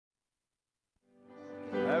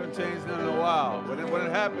haven't changed in a while. When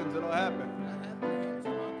it happens, it'll happen.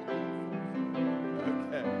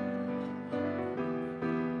 Okay.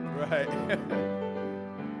 Right.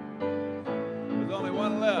 There's only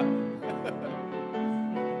one left.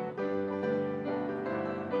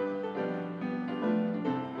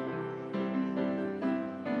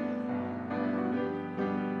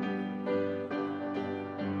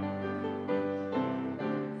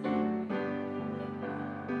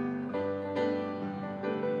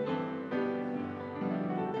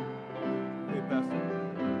 Hey, Pastor.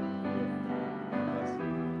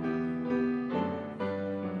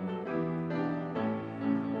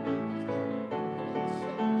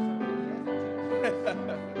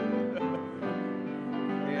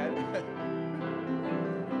 Hey,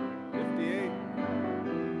 58.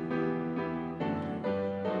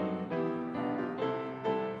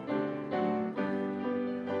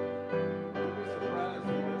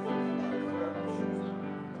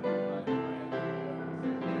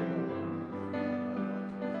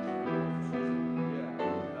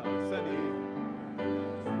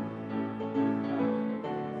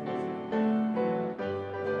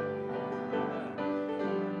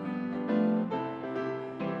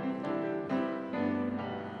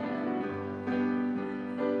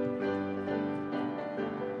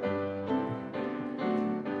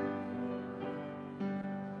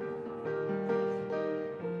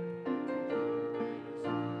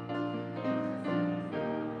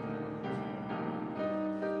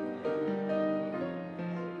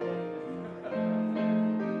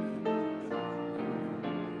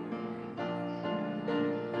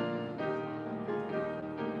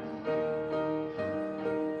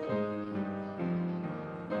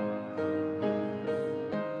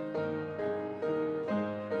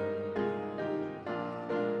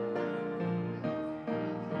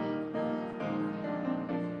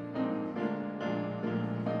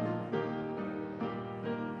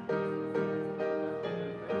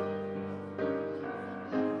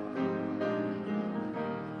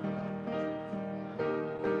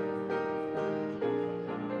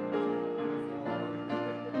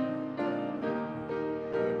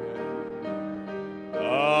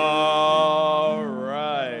 All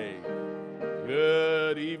right.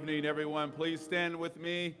 Good evening, everyone. Please stand with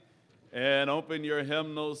me and open your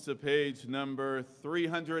hymnals to page number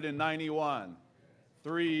 391.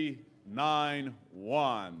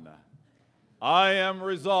 391. I am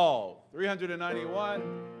resolved. 391.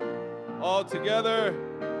 All together.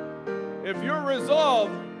 If you're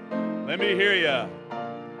resolved, let me hear you.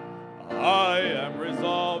 I am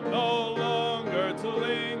resolved no longer to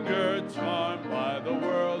linger, charmed by the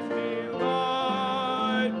world's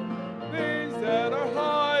delight. Things that are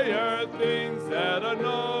higher, things that are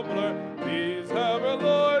nobler, these have our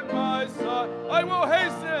Lord my sight. I will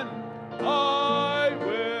hasten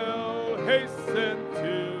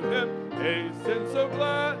to him, hasten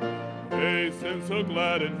so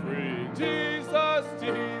glad and free. Jesus,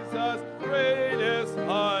 Jesus, greatest,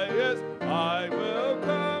 highest, I will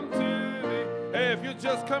come to thee. Hey, if you're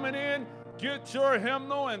just coming in, get your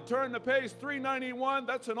hymnal and turn to page 391.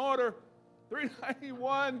 That's an order.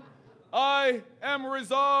 391. I am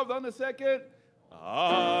resolved on the second.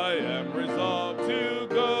 I am resolved to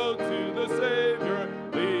go to the Savior,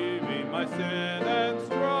 leaving my sin and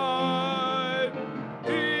strife.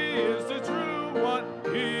 He is the true one.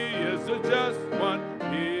 He is the just one.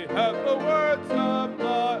 He hath the words of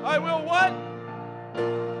life. I will what?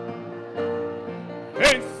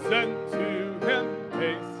 Hasten to him,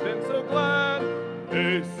 hasten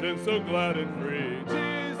so glad and free.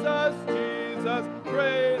 Jesus, Jesus,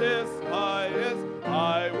 greatest, highest,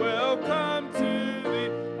 I will come to thee.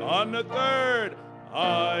 On the third,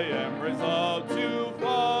 I am resolved to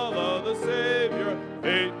follow the Savior,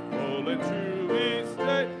 faithful and true he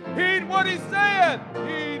stay. Heed what he's saying,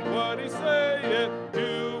 heed what he's saying,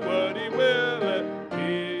 do what he willeth.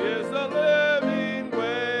 He is the living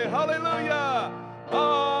way. Hallelujah.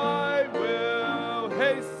 I will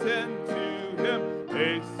hasten to him,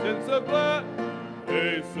 hasten so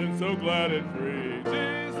glad and free.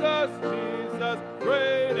 Jesus, Jesus,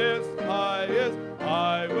 greatest, highest,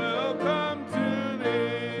 I will come to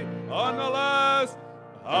thee. On the last,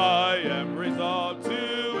 I am resolved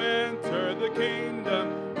to enter the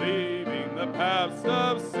kingdom, leaving the paths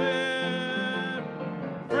of sin.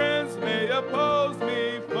 Friends may oppose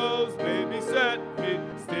me, foes may beset me,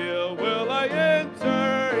 still will I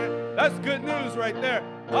enter. That's good news right there.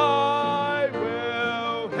 I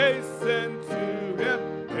will hasten to him,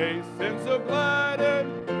 hasten so glad and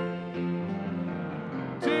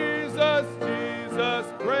Jesus, Jesus,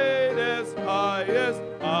 greatest, highest,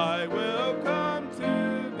 I will come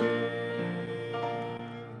to thee.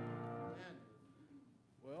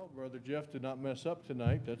 Jeff did not mess up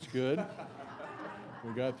tonight. That's good.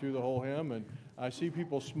 We got through the whole hymn, and I see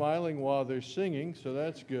people smiling while they're singing, so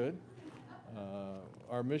that's good.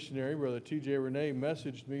 Our missionary, Brother T.J. Renee,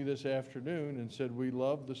 messaged me this afternoon and said, we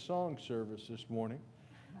loved the song service this morning.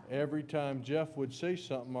 Every time Jeff would say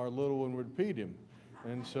something, our little one would repeat him.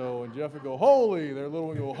 And so when Jeff would go, holy, their little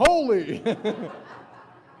one would go, holy.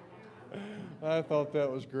 I thought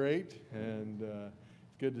that was great, and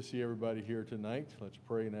it's good to see everybody here tonight. Let's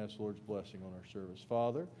pray and ask the Lord's blessing on our service.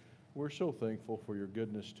 Father, we're so thankful for your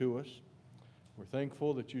goodness to us. We're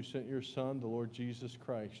thankful that you sent your Son, the Lord Jesus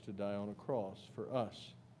Christ, to die on a cross for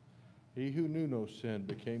us. He who knew no sin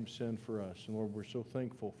became sin for us. And Lord, we're so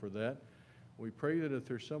thankful for that. We pray that if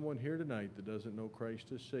there's someone here tonight that doesn't know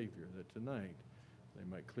Christ as Savior, that tonight they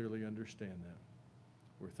might clearly understand that.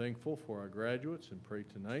 We're thankful for our graduates and pray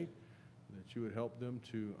tonight that you would help them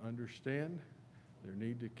to understand their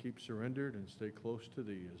need to keep surrendered and stay close to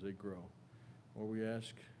thee as they grow. Lord, we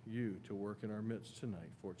ask you to work in our midst tonight,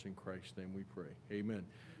 for it's in Christ's name we pray. Amen.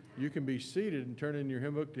 You can be seated and turn in your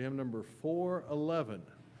hymn book to hymn number 411.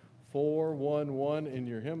 411 in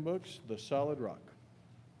your hymn books, The Solid Rock.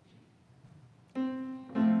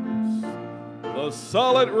 The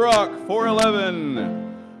Solid Rock,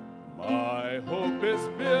 411. My hope is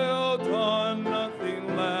built on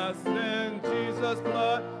nothing less than Jesus'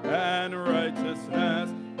 blood and righteousness.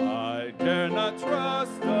 I dare not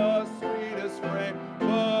trust the sweetest frame,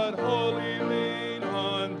 but wholly lean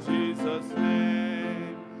on Jesus'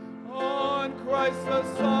 name. On Christ the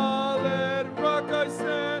solid rock I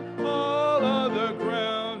stand, all other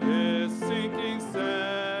ground is sinking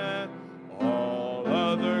sand. All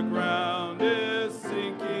other ground is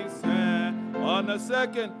sinking sand. On the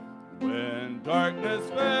second, when darkness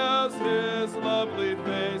veils his lovely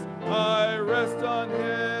face, I rest on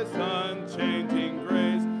his unchanging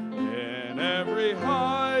grace. In every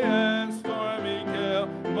high and stormy gale,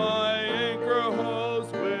 my anchor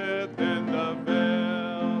holds within the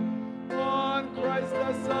veil. On Christ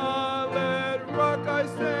the solid rock I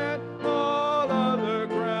stand, all other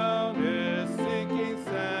ground is sinking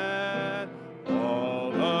sand.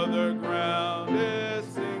 All other ground is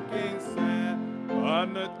sinking sand.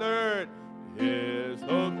 On the third, his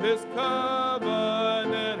hope, his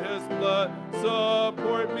covenant, his blood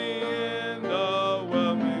support me in the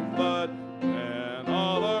whelming flood. When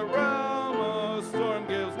all around a storm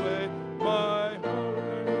gives way, my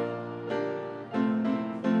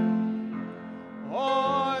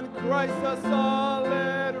on Christ the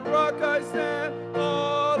solid rock I stand,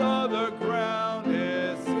 all other ground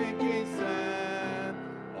is sinking sand.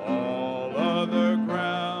 All other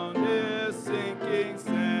ground is sinking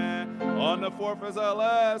sand. On the fourth as our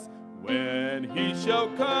last, when he shall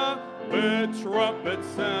come with trumpet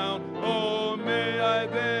sound, oh, may I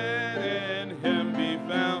then in him be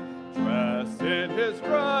found, dressed in his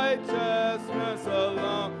righteousness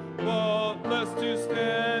alone, faultless to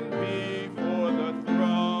stand before the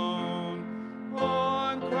throne.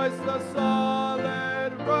 On Christ the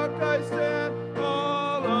solid rock I stand,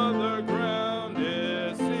 all other ground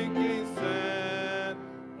is sinking sand.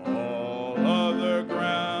 All other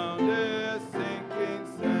ground is sinking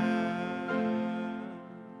sand.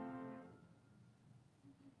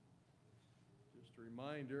 Just a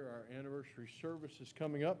reminder, our anniversary service is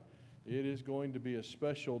coming up. It is going to be a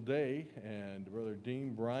special day, and Brother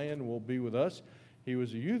Dean Bryan will be with us. He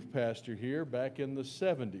was a youth pastor here back in the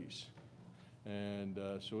 70s, and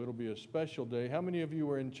so it'll be a special day. How many of you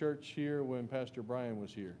were in church here when Pastor Bryan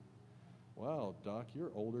was here? Wow, Doc,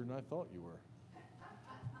 you're older than I thought you were.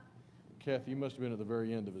 Kathy, you must have been at the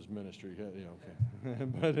very end of his ministry. Yeah, okay.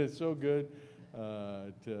 But it's so good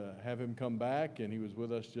to have him come back, and he was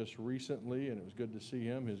with us just recently, and it was good to see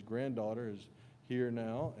him. His granddaughter is here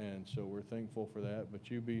now, and so we're thankful for that.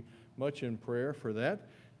 But you be much in prayer for that,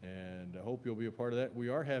 and I hope you'll be a part of that. We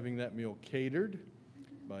are having that meal catered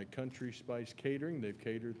by Country Spice Catering. They've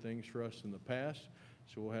catered things for us in the past,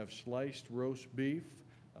 so we'll have sliced roast beef,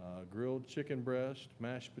 grilled chicken breast,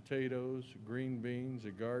 mashed potatoes, green beans,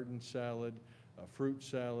 a garden salad, a fruit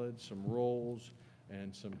salad, some rolls,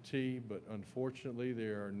 and some tea. But unfortunately, they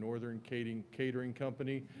are a Northern Catering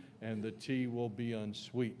Company, and the tea will be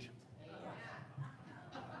unsweet.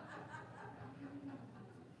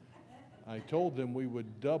 I told them we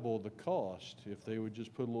would double the cost if they would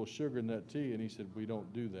just put a little sugar in that tea, and he said, we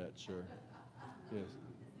don't do that, sir. Yes.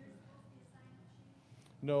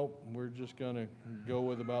 No, we're just going to go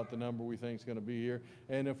with about the number we think is going to be here.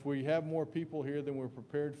 And if we have more people here than we're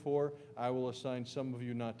prepared for, I will assign some of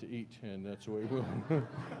you not to eat, and that's the way we'll.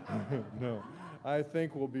 No, I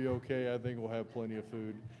think we'll be okay. I think we'll have plenty of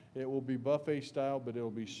food. It will be buffet style, but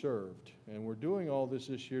it'll be served. And we're doing all this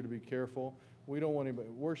year to be careful. We don't want anybody,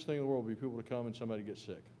 worst thing in the world would be people to come and somebody get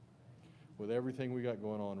sick with everything we got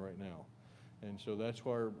going on right now. And so that's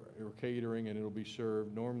why we're catering, and it'll be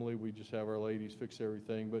served. Normally, we just have our ladies fix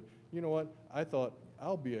everything. But you know what? I thought,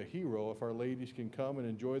 I'll be a hero if our ladies can come and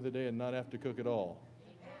enjoy the day and not have to cook at all.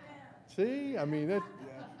 See? I mean,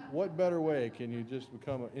 what better way can you just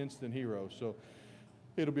become an instant hero? So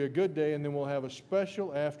it'll be a good day, and then we'll have a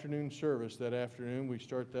special afternoon service that afternoon. We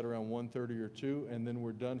start that around 1:30 or 2, and then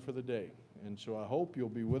we're done for the day. And so I hope you'll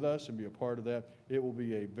be with us and be a part of that. It will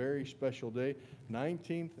be a very special day,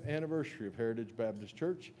 19th anniversary of Heritage Baptist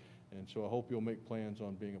Church, and so I hope you'll make plans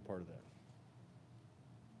on being a part of that.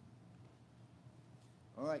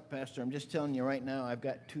 All right, Pastor, I'm just telling you right now, I've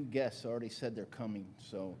got 2 guests already said they're coming.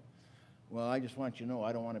 So, well, I just want you to know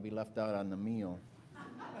I don't want to be left out on the meal.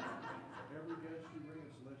 Every guest you bring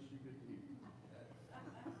us less you get to eat.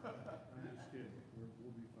 I'm just kidding. We'll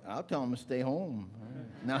be fine. I'll tell them to stay home.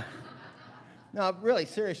 No, really,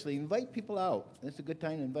 seriously, invite people out. It's a good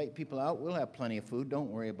time to invite people out. We'll have plenty of food. Don't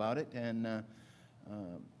worry about it. And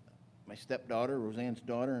my stepdaughter, Roseanne's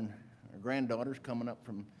daughter, and her granddaughter's coming up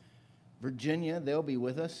from Virginia. They'll be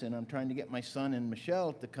with us, and I'm trying to get my son and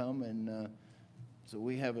Michelle to come, and so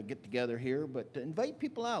we have a get-together here. But invite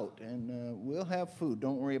people out, and we'll have food.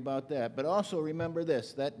 Don't worry about that. But also remember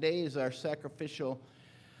this. That day is our sacrificial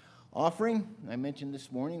offering. I mentioned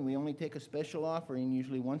this morning, we only take a special offering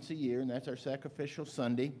usually once a year, and that's our sacrificial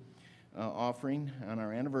Sunday offering on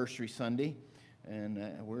our anniversary Sunday. And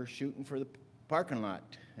we're shooting for the parking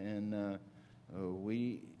lot. And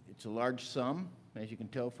it's a large sum, as you can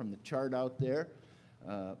tell from the chart out there.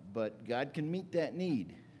 But God can meet that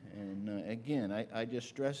need. And again, I just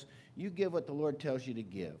stress, you give what the Lord tells you to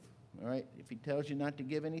give. All right? If he tells you not to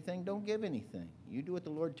give anything, don't give anything. You do what the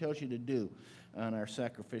Lord tells you to do on our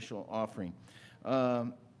sacrificial offering.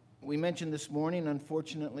 We mentioned this morning,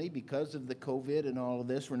 unfortunately, because of the COVID and all of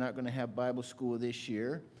this, we're not going to have Bible school this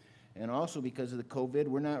year. And also because of the COVID,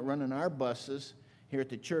 we're not running our buses here at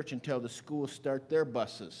the church until the schools start their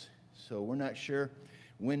buses. So we're not sure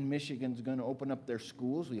when Michigan's going to open up their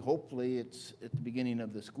schools. Hopefully it's at the beginning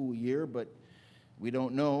of the school year, but we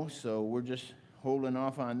don't know, so we're just holding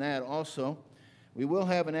off on that. Also, we will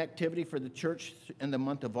have an activity for the church in the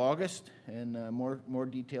month of August, and more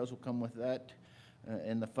details will come with that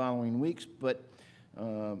in the following weeks. But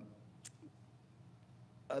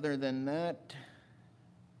other than that,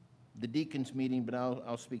 the deacons meeting, but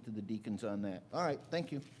I'll speak to the deacons on that. All right,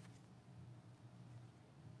 thank you.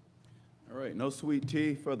 All right, no sweet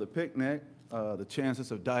tea for the picnic. The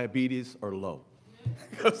chances of diabetes are low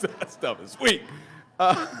because that stuff is sweet.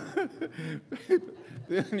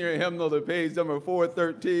 Then your hymnal to page number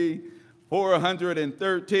 413,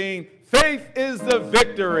 413. Faith is the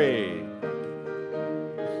victory.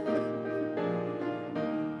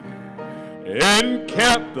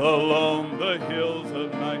 Encamped along the hills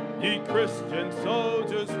of night, ye Christian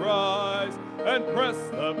soldiers rise, and press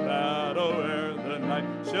the battle ere the night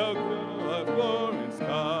shall glow glorious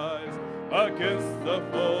skies. Against the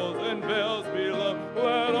foes and veils below,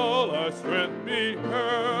 let all our strength be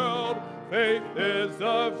hurled. Faith is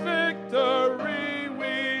a victory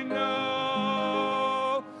we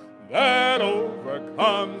know that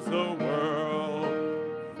overcomes the world.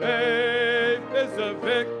 Faith is a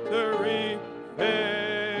victory.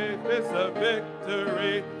 Faith is a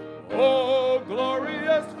victory. Oh,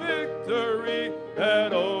 glorious victory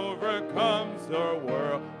that overcomes the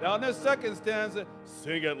world. Now in the second stanza,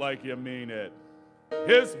 sing it like you mean it.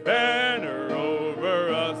 His banner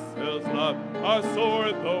over us is love, our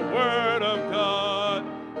sword the word of God.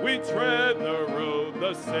 We tread the road,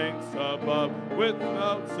 the saints above, with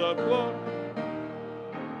mounts of glory.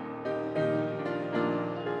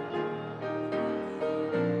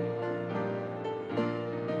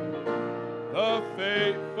 The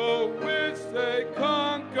faithful which they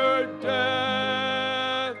conquered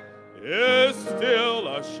death is still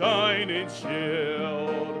a shining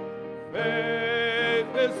shield.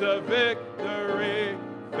 Faith is a victory.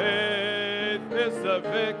 Faith is a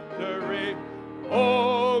victory.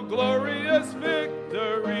 Oh, glorious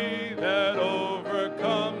victory that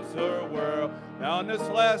overcomes the world. Now, in this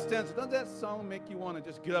last stanza, doesn't that song make you want to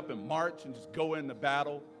just get up and march and just go into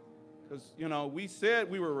battle? Because, you know, we said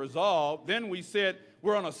we were resolved. Then we said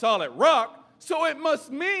we're on a solid rock. So it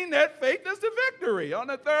must mean that faith is the victory. On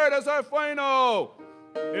the third is our final.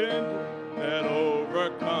 And that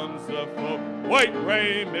overcomes the foe. White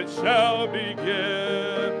raiment shall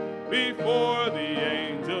begin. Before the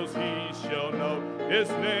angels he shall know his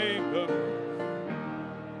name.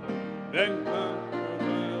 Then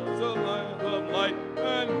comes the Lamb of light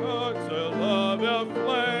and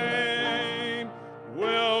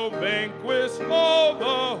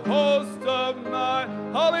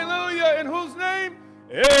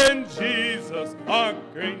Jesus'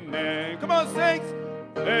 conquering name. Come on, saints.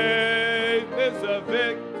 Faith is a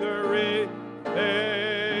victory.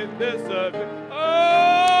 Faith is a victory.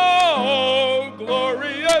 Oh,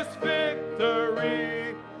 glorious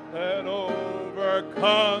victory that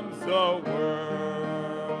overcomes the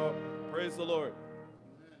world. Praise the Lord.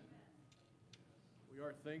 We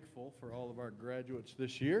are thankful for all of our graduates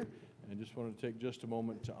this year, and just want to take just a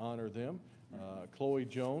moment to honor them. Chloe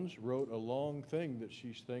Jones wrote a long thing that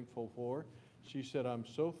she's thankful for. She said, "I'm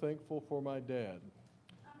so thankful for my dad.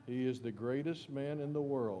 He is the greatest man in the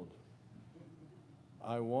world.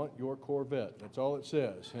 I want your Corvette." That's all it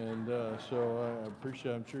says. And so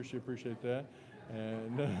I'm sure she appreciates that.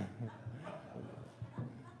 And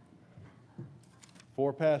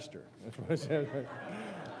for pastor, that's what I said.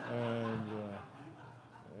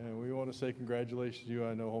 And we want to say congratulations to you.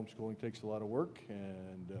 I know homeschooling takes a lot of work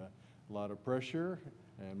and a lot of pressure,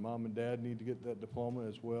 and mom and dad need to get that diploma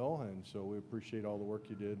as well. And so we appreciate all the work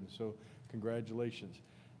you did. And so congratulations.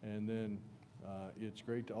 And then it's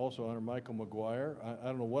great to also honor Michael McGuire. I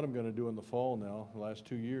don't know what I'm going to do in the fall now. The last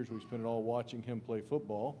 2 years we spent it all watching him play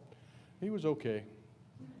football. He was okay.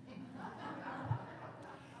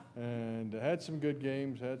 And had some good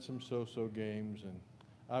games, had some so-so games, and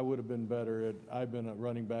I would have been better I've been a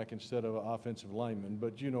running back instead of an offensive lineman,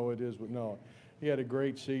 but you know it is. No, he had a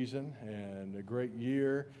great season and a great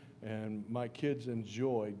year, and my kids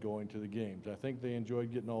enjoyed going to the games. I think they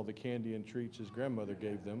enjoyed getting all the candy and treats his grandmother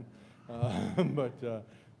gave them, but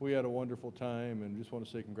we had a wonderful time, and just want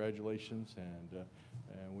to say congratulations, and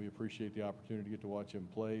we appreciate the opportunity to get to watch him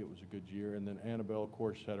play. It was a good year. And then Annabelle, of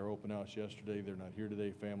course, had our open house yesterday. They're not here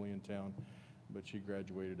today, family in town, but she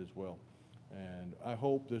graduated as well. And I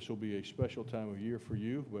hope this will be a special time of year for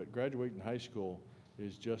you, but graduating high school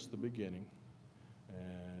is just the beginning,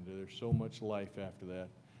 and there's so much life after that.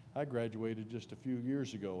 I graduated just a few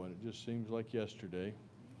years ago, and it just seems like yesterday.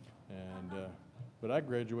 But I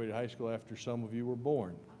graduated high school after some of you were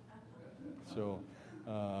born. So,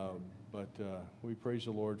 we praise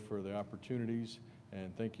the Lord for the opportunities,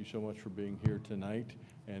 and thank you so much for being here tonight.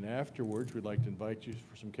 And afterwards, we'd like to invite you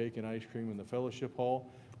for some cake and ice cream in the fellowship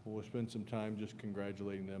hall. We'll spend some time just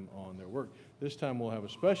congratulating them on their work. This time we'll have a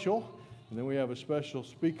special, and then we have a special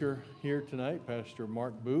speaker here tonight, Pastor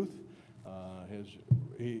Mark Booth.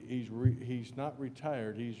 He's not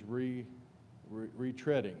retired, he's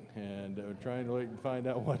retreading, and trying to find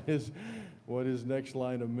out what his next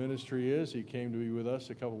line of ministry is. He came to be with us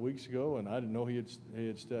a couple weeks ago, and I didn't know he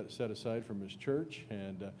had set aside from his church,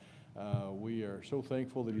 and we are so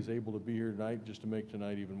thankful that he's able to be here tonight, just to make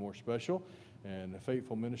tonight even more special. And a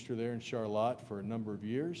faithful minister there in Charlotte for a number of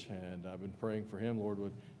years, and I've been praying for him. Lord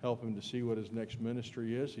would help him to see what his next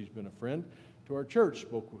ministry is. He's been a friend to our church,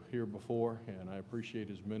 spoke here before, and I appreciate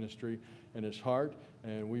his ministry and his heart.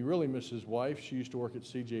 And we really miss his wife. She used to work at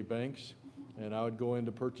C.J. Banks, and I would go in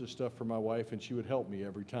to purchase stuff for my wife, and she would help me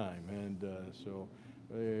every time. And so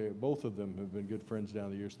both of them have been good friends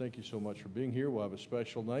down the years. Thank you so much for being here. We'll have a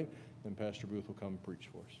special night, and Pastor Booth will come and preach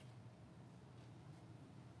for us.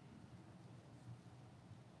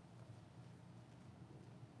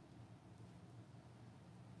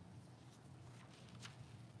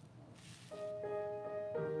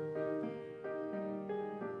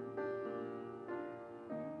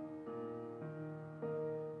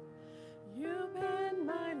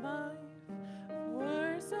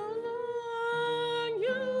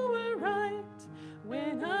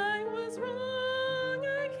 When I was wrong,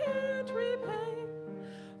 I can't repay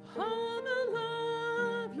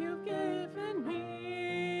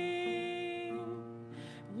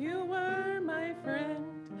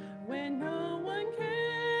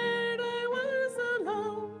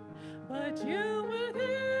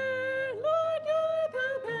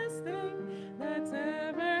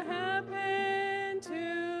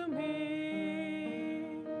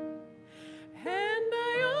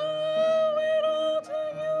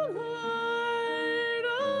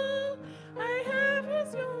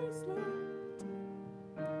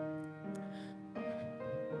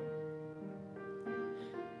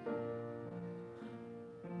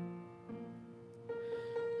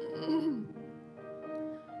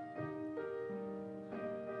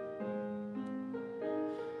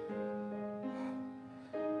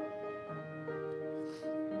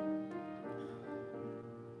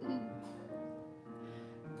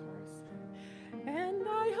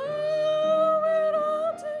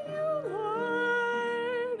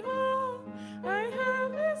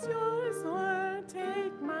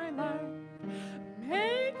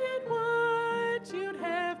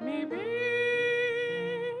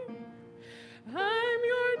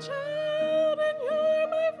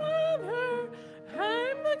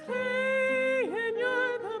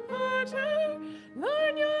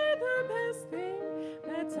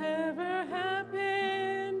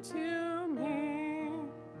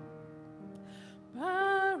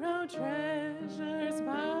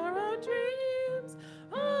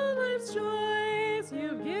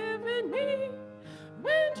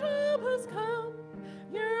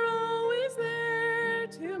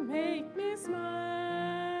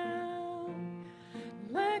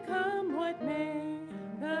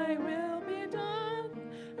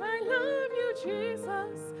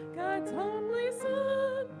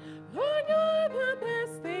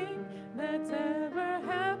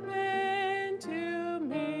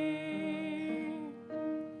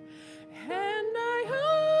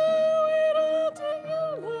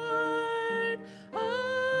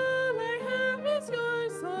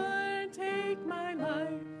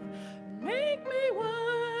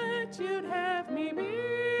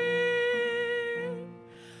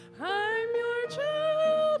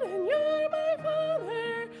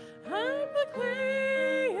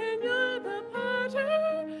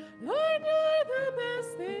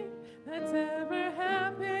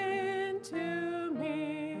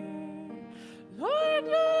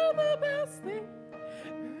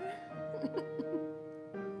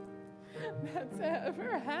that's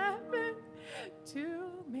ever happened to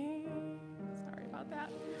me. Sorry about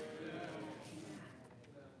that.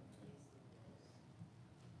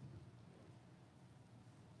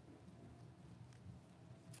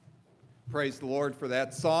 Praise the Lord for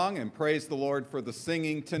that song, and praise the Lord for the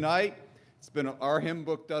singing tonight. Our hymn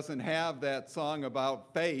book doesn't have that song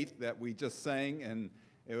about faith that we just sang, and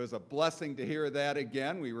it was a blessing to hear that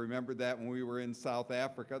again. We remembered that when we were in South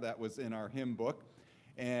Africa. That was in our hymn book.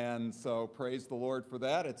 And so praise the Lord for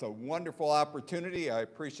that. It's a wonderful opportunity. I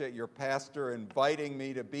appreciate your pastor inviting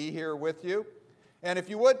me to be here with you. And if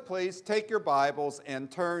you would, please take your Bibles and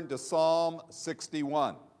turn to Psalm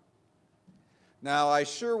 61. Now, I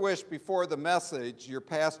sure wish before the message your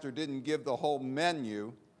pastor didn't give the whole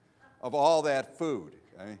menu of all that food.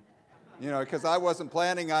 Okay? You know, because I wasn't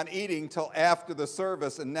planning on eating till after the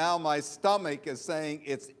service, and now my stomach is saying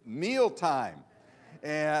it's mealtime.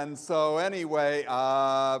 And so anyway,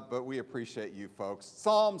 but we appreciate you folks.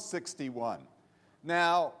 Psalm 61.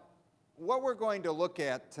 Now, what we're going to look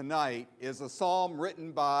at tonight is a psalm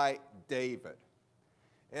written by David.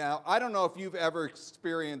 Now, I don't know if you've ever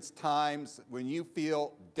experienced times when you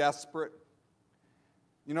feel desperate.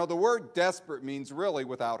 You know, the word desperate means really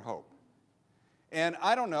without hope. And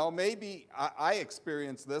I don't know, maybe I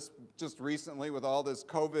experienced this just recently with all this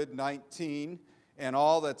COVID-19 and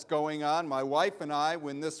all that's going on. My wife and I,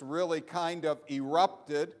 when this really kind of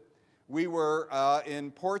erupted, we were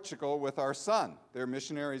in Portugal with our son. They're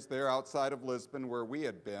missionaries there outside of Lisbon where we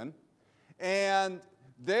had been. And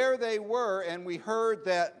there they were, and we heard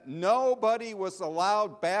that nobody was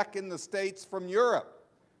allowed back in the States from Europe.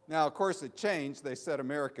 Now, of course, it changed. They said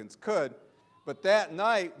Americans could. But that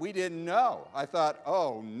night, we didn't know. I thought,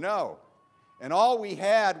 oh, no. And all we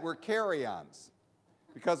had were carry-ons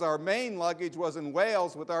because our main luggage was in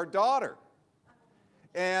Wales with our daughter.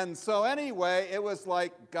 And so anyway, it was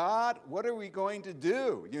like, God, what are we going to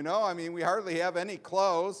do? You know, I mean, we hardly have any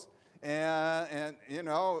clothes. But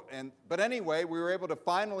anyway, we were able to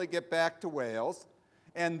finally get back to Wales.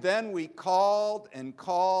 And then we called and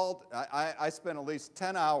called. I spent at least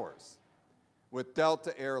 10 hours with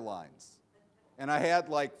Delta Airlines. And I had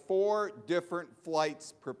like 4 different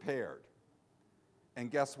flights prepared. And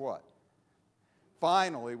guess what?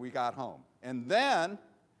 Finally, we got home. And then,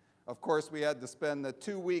 of course, we had to spend the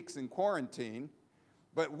 2 weeks in quarantine.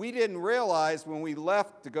 But we didn't realize when we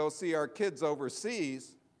left to go see our kids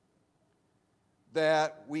overseas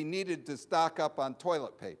that we needed to stock up on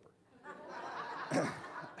toilet paper.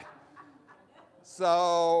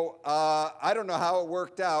 So I don't know how it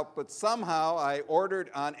worked out, but somehow I ordered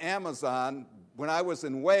on Amazon, when I was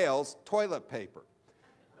in Wales, toilet paper.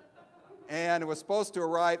 And it was supposed to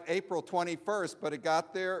arrive April 21st, but it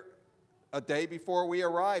got there a day before we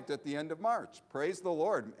arrived at the end of March. Praise the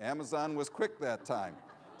Lord. Amazon was quick that time.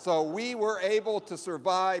 So we were able to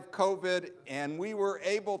survive COVID, and we were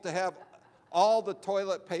able to have all the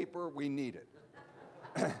toilet paper we needed.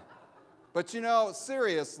 But you know,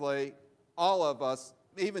 seriously, all of us,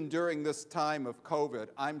 even during this time of COVID,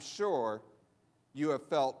 I'm sure you have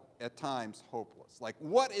felt at times hopeless. Like,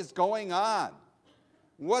 what is going on?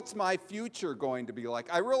 What's my future going to be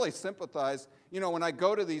like? I really sympathize. You know, when I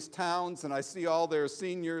go to these towns and I see all their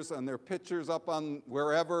seniors and their pictures up on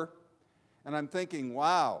wherever, and I'm thinking,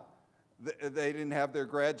 wow, they didn't have their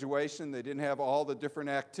graduation. They didn't have all the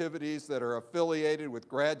different activities that are affiliated with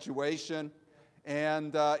graduation.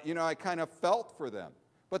 And, you know, I kind of felt for them.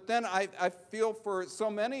 But then I feel for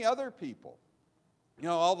so many other people. You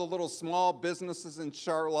know, all the little small businesses in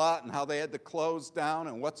Charlotte and how they had to close down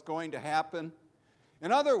and what's going to happen.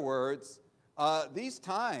 In other words, these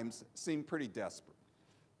times seem pretty desperate.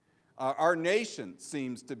 Our nation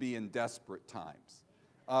seems to be in desperate times.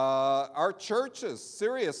 Our churches,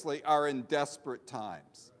 seriously, are in desperate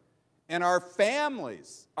times. And our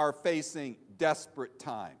families are facing desperate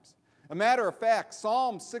times. A matter of fact,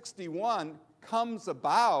 Psalm 61 comes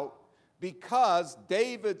about because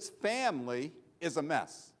David's family is a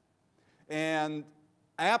mess. And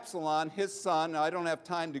Absalom, his son, I don't have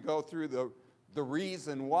time to go through the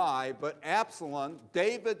reason why, but Absalom,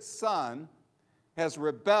 David's son, has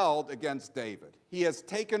rebelled against David. He has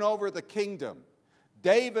taken over the kingdom.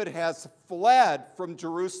 David has fled from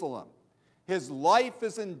Jerusalem. His life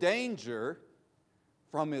is in danger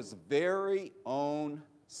from his very own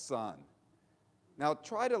son. Now,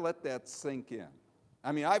 try to let that sink in.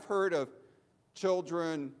 I mean, I've heard of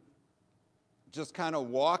children just kind of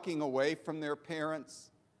walking away from their parents.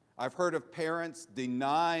 I've heard of parents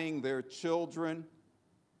denying their children.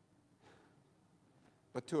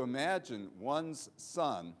 But to imagine one's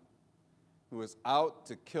son who is out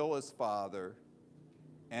to kill his father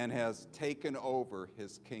and has taken over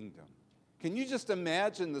his kingdom. Can you just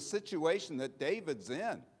imagine the situation that David's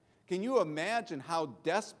in? Can you imagine how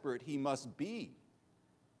desperate he must be?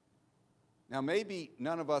 Now, maybe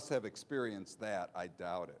none of us have experienced that. I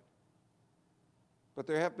doubt it. But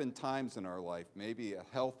there have been times in our life, maybe a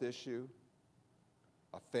health issue,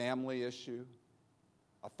 a family issue,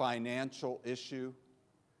 a financial issue,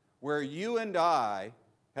 where you and I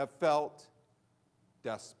have felt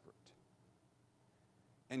desperate.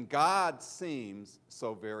 And God seems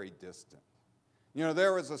so very distant. You know,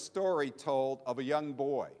 there was a story told of a young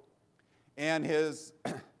boy, and his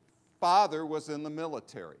father was in the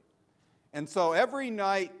military. And so every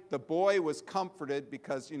night the boy was comforted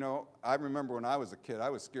because, you know, I remember when I was a kid, I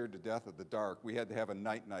was scared to death of the dark. We had to have a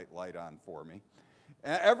night light on for me.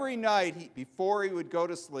 And every night, before he would go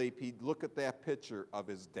to sleep, he'd look at that picture of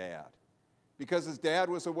his dad. Because his dad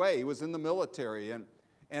was away, he was in the military.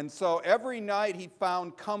 And so every night he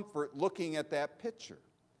found comfort looking at that picture.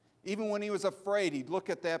 Even when he was afraid, he'd look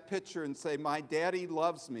at that picture and say, my daddy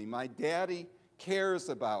loves me, my daddy cares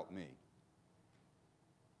about me.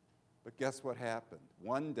 But guess what happened?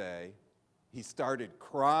 One day, he started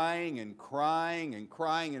crying and crying and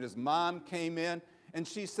crying, and his mom came in, and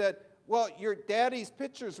she said, well, your daddy's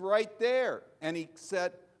picture's right there. And he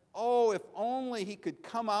said, oh, if only he could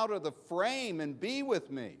come out of the frame and be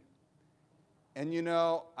with me. And you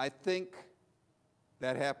know, I think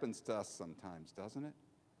that happens to us sometimes, doesn't it?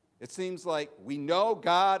 It seems like we know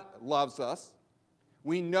God loves us.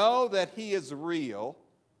 We know that he is real,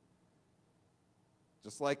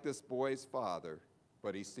 just like this boy's father,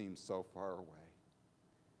 but he seems so far away.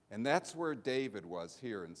 And that's where David was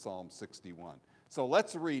here in Psalm 61. So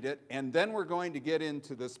let's read it, and then we're going to get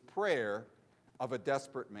into this prayer of a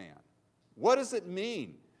desperate man. What does it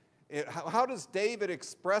mean? How does David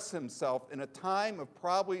express himself in a time of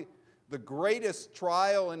probably the greatest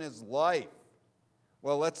trial in his life?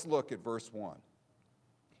 Well, let's look at verse 1.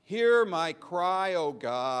 Hear my cry, O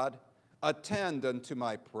God. Attend unto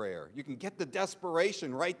my prayer. You can get the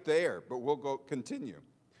desperation right there, but we'll continue.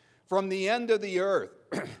 From the end of the earth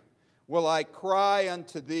will I cry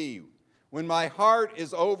unto thee. When my heart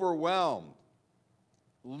is overwhelmed,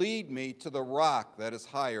 lead me to the rock that is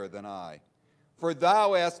higher than I. For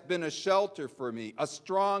thou hast been a shelter for me, a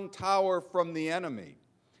strong tower from the enemy.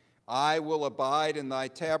 I will abide in thy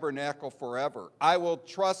tabernacle forever. I will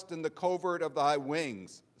trust in the covert of thy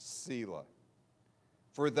wings, Selah.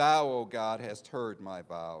 For thou, O God, hast heard my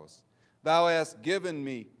vows. Thou hast given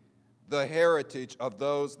me the heritage of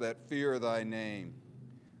those that fear thy name.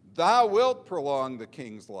 Thou wilt prolong the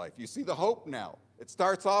king's life. You see the hope now. It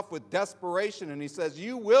starts off with desperation, and he says,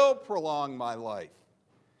 you will prolong my life,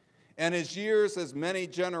 and his years as many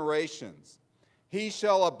generations. He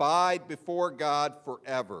shall abide before God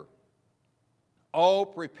forever. Oh,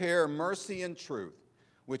 prepare mercy and truth,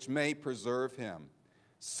 which may preserve him.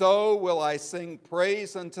 So will I sing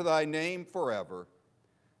praise unto thy name forever,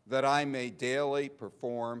 that I may daily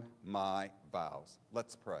perform my vows.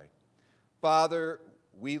 Let's pray. Father,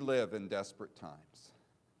 we live in desperate times,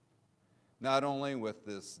 not only with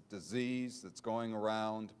this disease that's going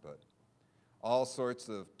around, but all sorts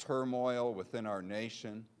of turmoil within our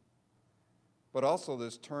nation, but also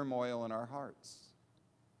this turmoil in our hearts.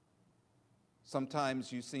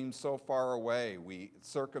 Sometimes you seem so far away.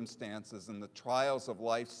 Circumstances and the trials of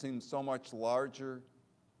life seem so much larger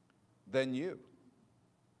than you.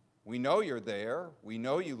 We know you're there. We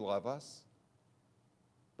know you love us.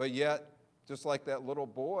 But yet, just like that little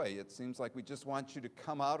boy, it seems like we just want you to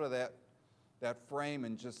come out of that frame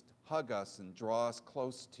and just hug us and draw us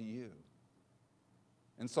close to you.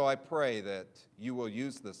 And so I pray that you will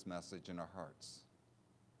use this message in our hearts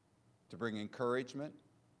to bring encouragement,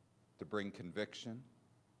 to bring conviction,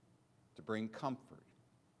 to bring comfort,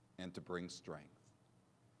 and to bring strength.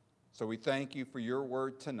 So we thank you for your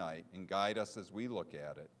word tonight, and guide us as we look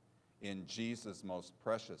at it. In Jesus' most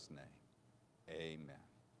precious name, amen.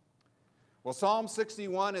 Well, Psalm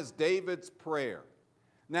 61 is David's prayer.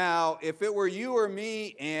 Now, if it were you or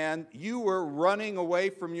me and you were running away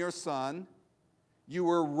from your son, you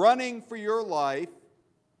were running for your life,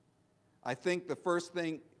 I think the first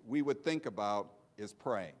thing we would think about is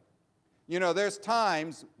praying. You know, there's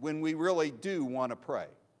times when we really do want to pray.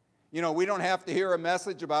 You know, we don't have to hear a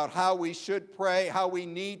message about how we should pray, how we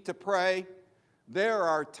need to pray. There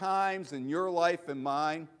are times in your life and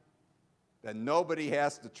mine that nobody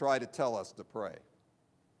has to try to tell us to pray.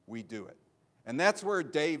 We do it. And that's where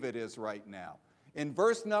David is right now. In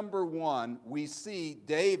verse number 1, we see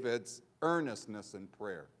David's earnestness in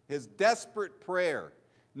prayer, his desperate prayer.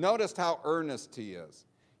 Notice how earnest he is.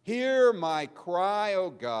 Hear my cry, O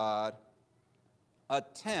God,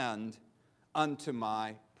 attend unto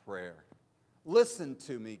my prayer. Listen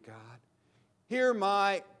to me, God. Hear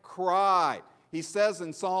my cry. He says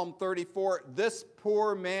in Psalm 34, this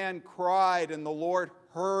poor man cried and the Lord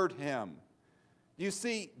heard him. You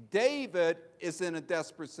see, David is in a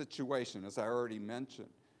desperate situation, as I already mentioned.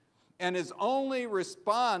 And his only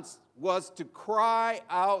response was to cry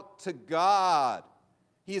out to God.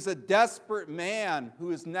 He's a desperate man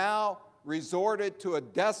who has now resorted to a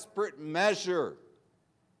desperate measure.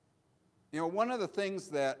 You know, one of the things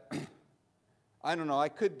that, I don't know, I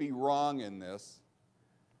could be wrong in this,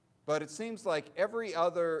 but it seems like every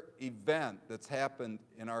other event that's happened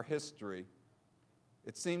in our history,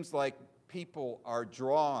 it seems like people are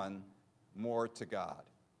drawn more to God.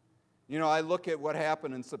 You know, I look at what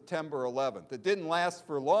happened in September 11th. It didn't last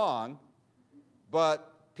for long,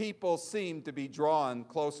 but people seem to be drawn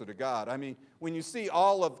closer to God. I mean, when you see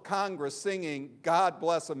all of Congress singing, God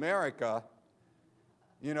Bless America,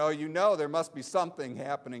 you know there must be something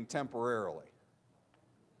happening temporarily.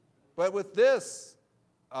 But with this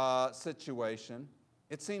situation,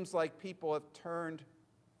 it seems like people have turned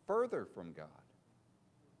further from God.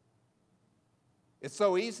 It's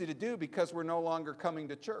so easy to do because we're no longer coming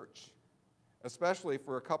to church, especially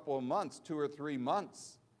for a couple of months, 2 or 3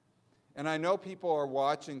 months. And I know people are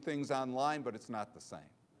watching things online, but it's not the same.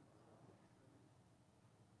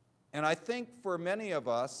 And I think for many of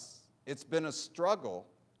us, it's been a struggle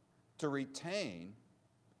to retain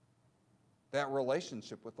that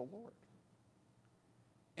relationship with the Lord.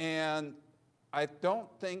 And I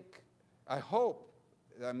hope,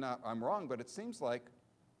 I'm wrong, but it seems like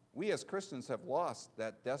we as Christians have lost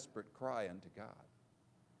that desperate cry unto God.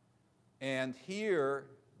 And here,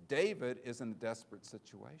 David is in a desperate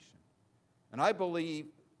situation. And I believe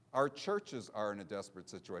our churches are in a desperate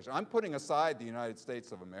situation. I'm putting aside the United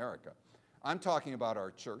States of America. I'm talking about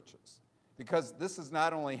our churches. Because this is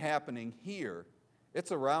not only happening here,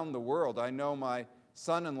 it's around the world. I know my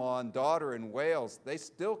son-in-law and daughter in Wales, they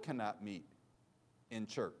still cannot meet in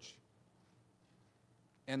church.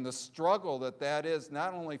 And the struggle that is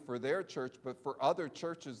not only for their church, but for other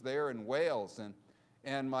churches there in Wales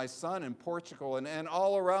and my son in Portugal and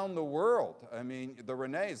all around the world. I mean, the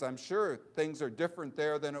Renees, I'm sure things are different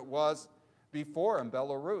there than it was before in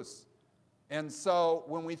Belarus. And so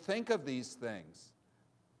when we think of these things,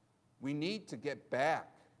 we need to get back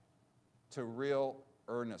to real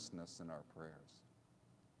earnestness in our prayers.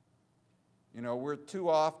 You know, we're too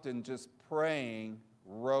often just praying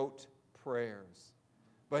rote prayers.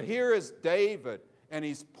 But here is David, and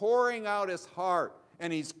he's pouring out his heart,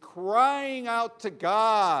 and he's crying out to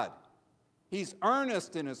God. He's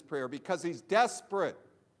earnest in his prayer because he's desperate.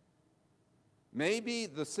 Maybe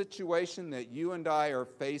the situation that you and I are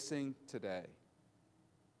facing today,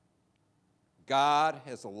 God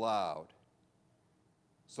has allowed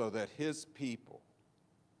so that his people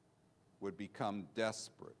would become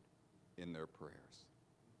desperate in their prayers,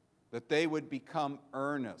 that they would become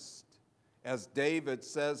earnest. As David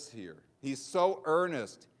says here, he's so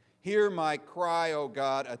earnest. Hear my cry, O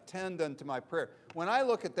God, attend unto my prayer. When I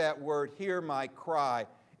look at that word, hear my cry,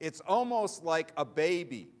 it's almost like a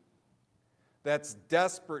baby that's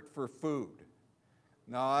desperate for food.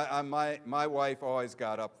 Now, my wife always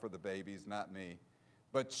got up for the babies, not me.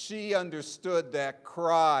 But she understood that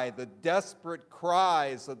cry, the desperate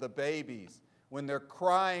cries of the babies when they're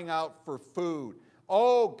crying out for food.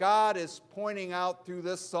 Oh, God is pointing out through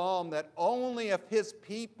this psalm that only if his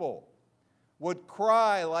people would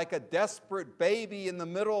cry like a desperate baby in the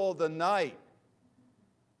middle of the night,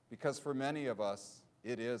 because for many of us,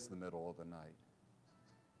 it is the middle of the night.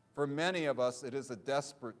 For many of us, it is a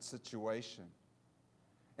desperate situation.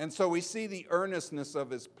 And so we see the earnestness of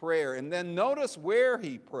his prayer. And then notice where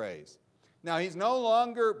he prays. Now, he's no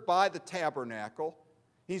longer by the tabernacle.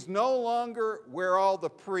 He's no longer where all the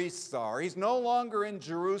priests are. He's no longer in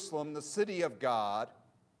Jerusalem, the city of God.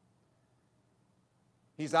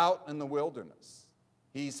 He's out in the wilderness.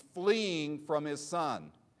 He's fleeing from his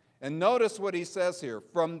son. And notice what he says here.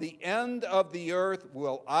 From the end of the earth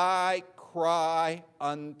will I cry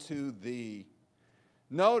unto thee.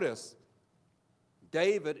 Notice,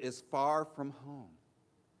 David is far from home,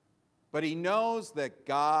 but he knows that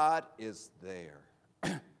God is there.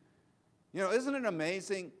 You know, isn't it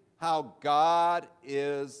amazing how God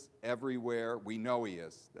is everywhere? We know he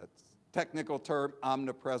is. That's technical term,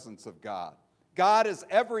 omnipresence of God. God is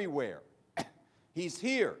everywhere. He's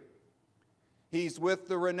here. He's with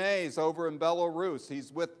the Renees over in Belarus.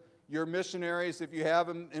 He's with your missionaries if you have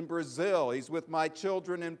them in Brazil. He's with my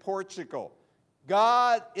children in Portugal.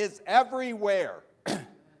 God is everywhere.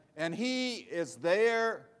 And he is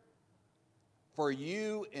there for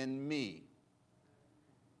you and me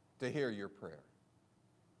to hear your prayer.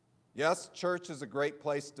 Yes, church is a great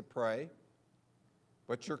place to pray,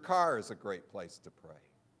 but your car is a great place to pray.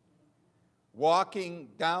 Walking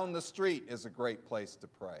down the street is a great place to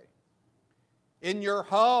pray. In your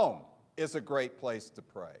home is a great place to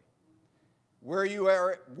pray. Where you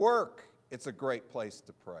are at work, it's a great place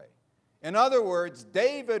to pray. In other words,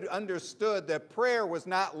 David understood that prayer was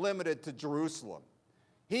not limited to Jerusalem.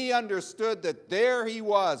 He understood that there he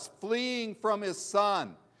was, fleeing from his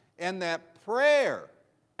son, and that prayer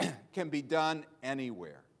can be done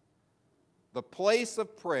anywhere. The place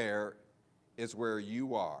of prayer is where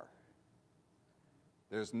you are.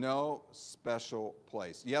 There's no special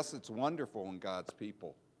place. Yes, it's wonderful when God's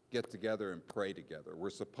people get together and pray together. We're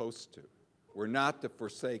supposed to. We're not to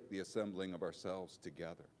forsake the assembling of ourselves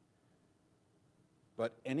together.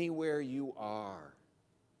 But anywhere you are,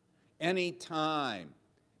 any time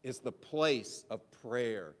is the place of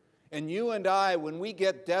prayer. And you and I, when we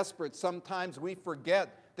get desperate, sometimes we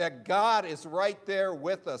forget that God is right there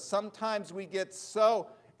with us. Sometimes we get so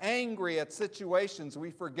angry at situations, we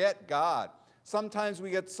forget God. Sometimes we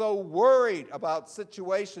get so worried about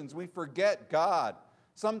situations, we forget God.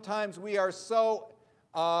 Sometimes we are so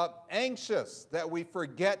anxious that we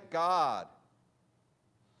forget God.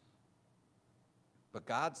 But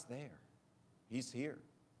God's there. He's here.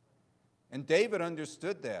 And David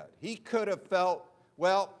understood that. He could have felt,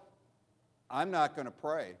 well, I'm not going to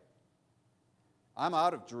pray. I'm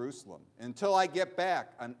out of Jerusalem until I get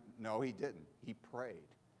back. No, he didn't. He prayed.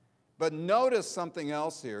 But notice something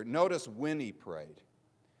else here. Notice when he prayed.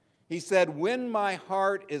 He said, when my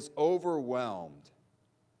heart is overwhelmed,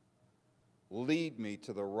 lead me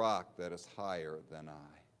to the rock that is higher than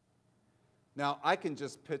I. Now, I can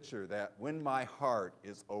just picture that, when my heart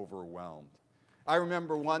is overwhelmed. I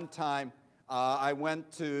remember one time I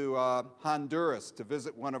went to Honduras to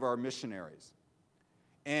visit one of our missionaries.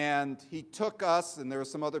 And he took us, and there were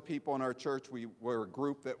some other people in our church, we were a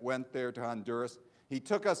group that went there to Honduras. He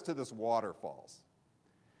took us to this waterfalls.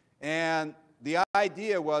 And the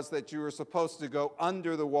idea was that you were supposed to go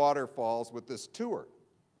under the waterfalls with this tour.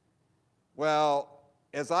 Well,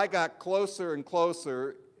 as I got closer and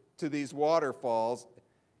closer to these waterfalls,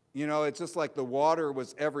 you know, it's just like the water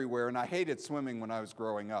was everywhere, and I hated swimming when I was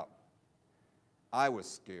growing up. I was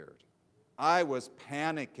scared. I was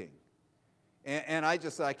panicking. And I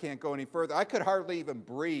just said, I can't go any further. I could hardly even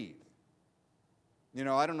breathe. You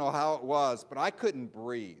know, I don't know how it was, but I couldn't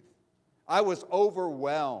breathe. I was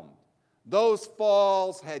overwhelmed. Those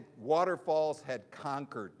waterfalls had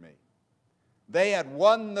conquered me. They had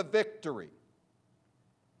won the victory.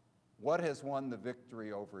 What has won the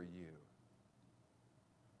victory over you?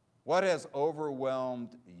 What has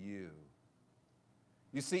overwhelmed you?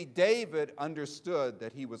 You see, David understood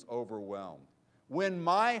that he was overwhelmed. When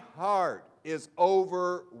my heart is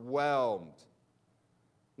overwhelmed,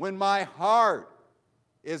 when my heart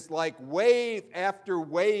is like wave after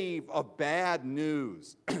wave of bad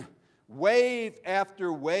news, wave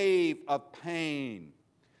after wave of pain,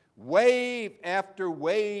 wave after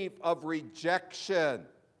wave of rejection,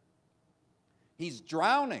 he's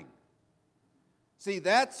drowning. See,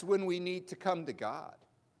 that's when we need to come to God.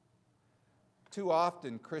 Too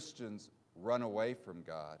often Christians run away from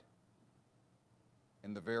God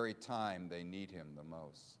in the very time they need Him the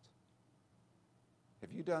most.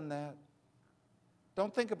 Have you done that?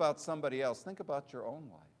 Don't think about somebody else. Think about your own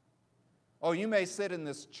life. Oh, you may sit in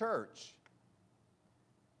this church.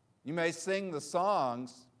 You may sing the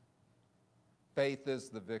songs, faith is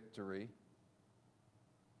the victory.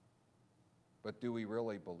 But do we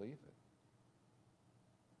really believe it?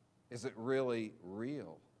 Is it really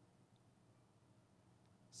real?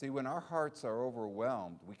 See, when our hearts are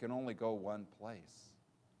overwhelmed, we can only go one place,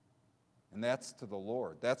 and that's to the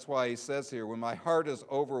Lord. That's why he says here, when my heart is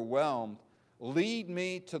overwhelmed, lead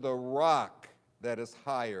me to the rock that is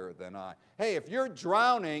higher than I. Hey, if you're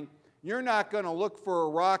drowning, you're not going to look for a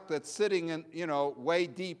rock that's sitting in, way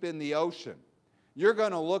deep in the ocean. You're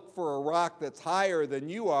going to look for a rock that's higher than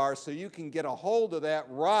you are so you can get a hold of that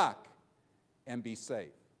rock and be safe.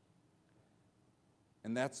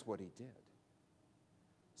 And that's what he did.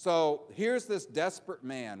 So here's this desperate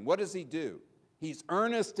man. What does he do? He's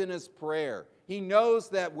earnest in his prayer. He knows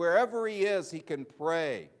that wherever he is, he can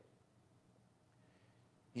pray.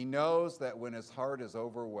 He knows that when his heart is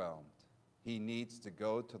overwhelmed, he needs to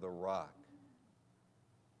go to the rock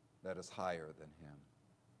that is higher than him.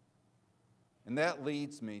 And that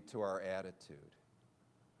leads me to our attitude.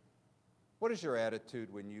 What is your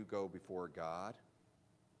attitude when you go before God?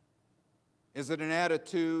 Is it an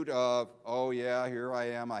attitude of, oh yeah, here I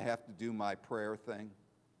am, I have to do my prayer thing?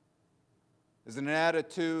 Is it an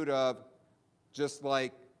attitude of just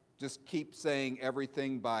just keep saying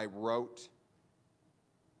everything by rote.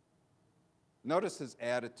 Notice his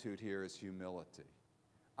attitude here is humility.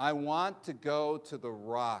 I want to go to the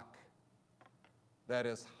rock that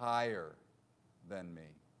is higher than me.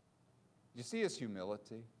 You see his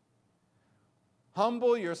humility?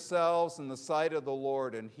 Humble yourselves in the sight of the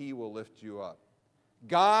Lord, and he will lift you up.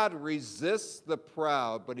 God resists the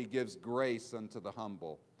proud, but he gives grace unto the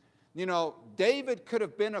humble. You know, David could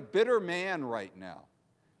have been a bitter man right now.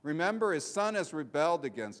 Remember, his son has rebelled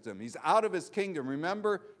against him. He's out of his kingdom.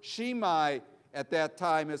 Remember, Shimei at that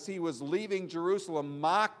time, as he was leaving Jerusalem,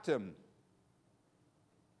 mocked him.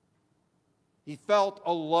 He felt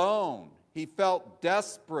alone. He felt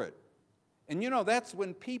desperate. And you know, that's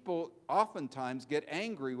when people oftentimes get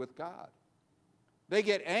angry with God. They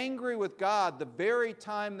get angry with God the very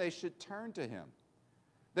time they should turn to him.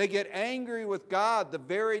 They get angry with God the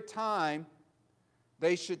very time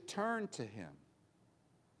they should turn to him.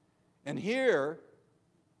 And here,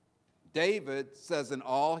 David says in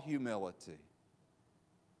all humility,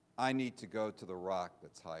 I need to go to the rock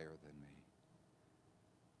that's higher than me.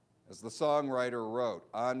 As the songwriter wrote,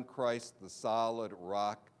 on Christ the solid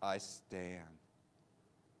rock I stand.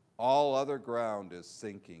 All other ground is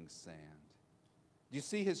sinking sand. Do you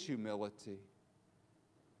see his humility?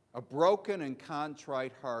 A broken and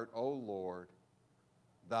contrite heart, O Lord,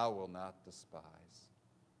 thou wilt not despise.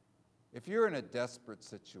 If you're in a desperate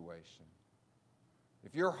situation,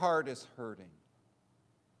 if your heart is hurting,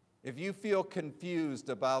 if you feel confused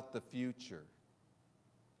about the future,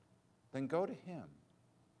 then go to him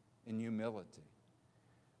in humility.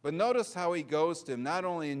 But notice how he goes to him, not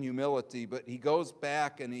only in humility, but he goes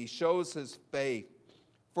back and he shows his faith.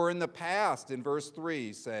 For in the past, in verse 3,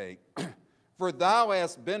 he's saying, for thou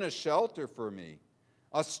hast been a shelter for me,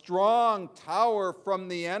 a strong tower from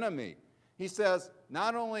the enemy. He says,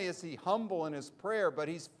 not only is he humble in his prayer, but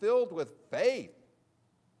he's filled with faith.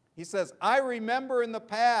 He says, I remember in the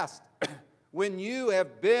past when you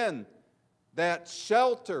have been that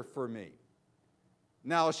shelter for me.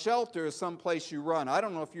 Now, a shelter is someplace you run. I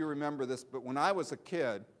don't know if you remember this, but when I was a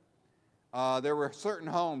kid, there were certain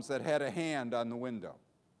homes that had a hand on the window,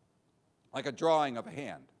 like a drawing of a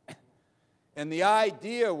hand. And the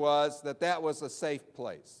idea was that that was a safe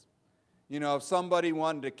place. You know, if somebody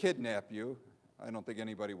wanted to kidnap you, I don't think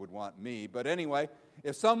anybody would want me, but anyway,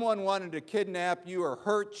 if someone wanted to kidnap you or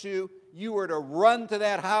hurt you, you were to run to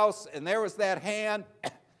that house, and there was that hand,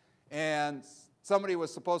 and somebody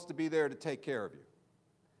was supposed to be there to take care of you.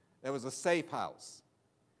 It was a safe house.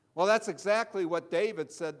 Well, that's exactly what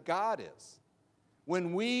David said God is.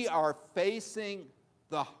 When we are facing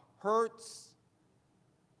the hurts,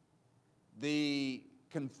 the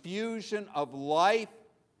confusion of life,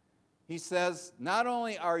 he says, not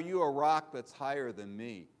only are you a rock that's higher than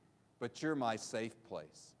me, but you're my safe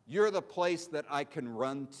place. You're the place that I can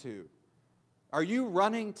run to. Are you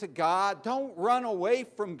running to God? Don't run away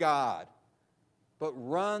from God, but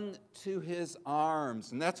run to his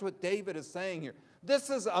arms. And that's what David is saying here. This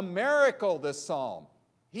is a miracle, this psalm.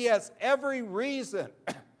 He has every reason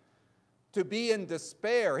to be in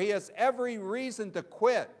despair. He has every reason to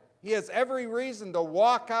quit. He has every reason to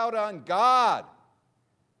walk out on God.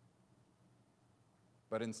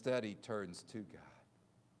 But instead, he turns to God.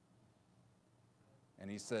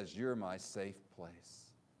 And he says, you're my safe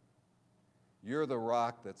place. You're the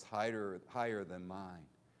rock that's higher than mine.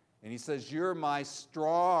 And he says, you're my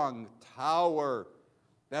strong tower.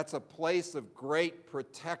 That's a place of great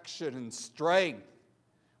protection and strength.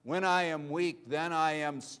 When I am weak, then I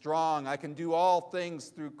am strong. I can do all things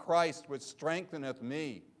through Christ, which strengtheneth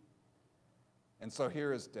me. And so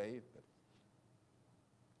here is David.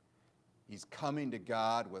 He's coming to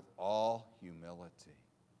God with all humility.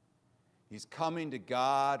 He's coming to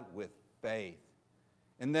God with faith.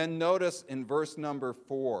 And then notice in verse number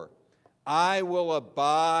 4, I will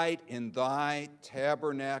abide in thy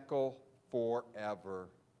tabernacle forever.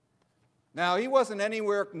 Now, he wasn't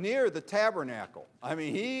anywhere near the tabernacle. I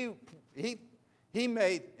mean, he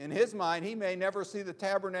may, in his mind, he may never see the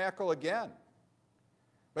tabernacle again.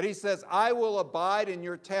 But he says, I will abide in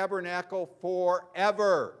your tabernacle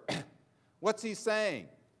forever. What's he saying?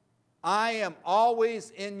 I am always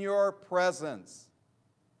in your presence.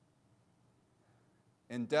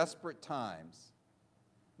 In desperate times,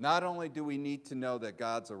 not only do we need to know that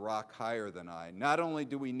God's a rock higher than I, not only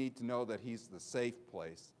do we need to know that he's the safe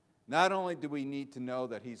place, not only do we need to know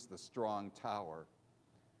that he's the strong tower,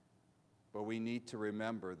 but we need to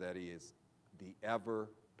remember that he is the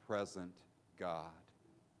ever-present God.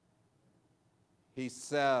 He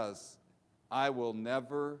says, I will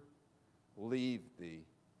never leave thee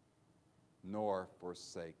nor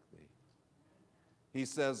forsake thee. He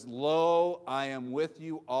says, "Lo, I am with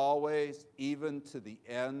you always, even to the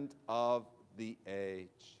end of the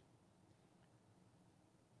age."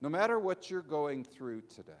 No matter what you're going through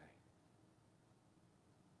today,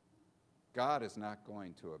 God is not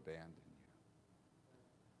going to abandon you.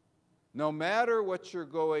 No matter what you're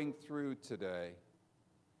going through today,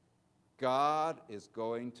 God is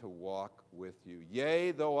going to walk with you.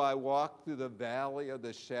 Yea, though I walk through the valley of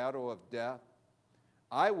the shadow of death,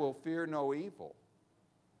 I will fear no evil,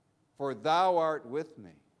 for thou art with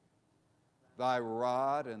me. Thy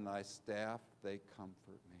rod and thy staff, they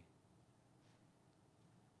comfort me.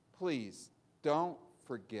 Please don't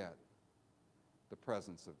forget the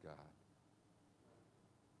presence of God.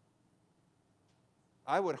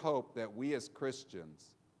 I would hope that we as Christians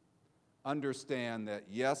understand that,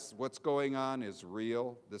 yes, what's going on is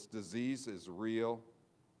real. This disease is real.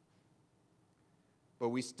 But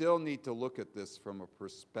we still need to look at this from a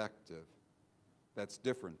perspective that's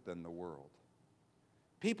different than the world.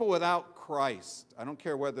 People without Christ, I don't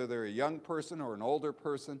care whether they're a young person or an older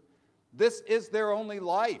person, this is their only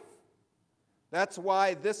life. That's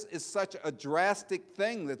why this is such a drastic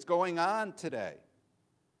thing that's going on today.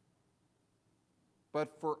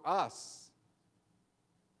 But for us,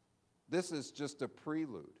 this is just a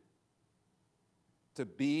prelude to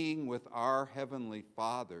being with our Heavenly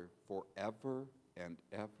Father forever and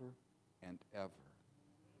ever and ever,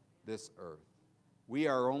 this earth. We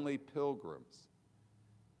are only pilgrims.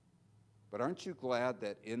 But aren't you glad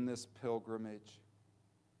that in this pilgrimage,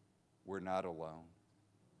 we're not alone?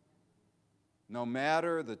 No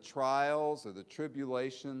matter the trials or the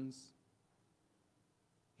tribulations,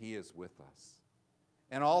 He is with us.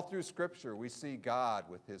 And all through Scripture, we see God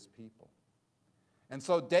with His people. And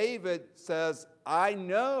so David says, I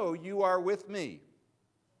know you are with me.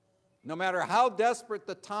 No matter how desperate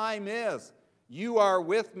the time is, you are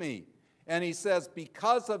with me. And he says,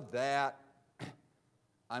 because of that,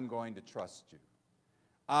 I'm going to trust you.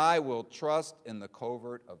 I will trust in the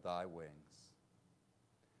covert of thy wings.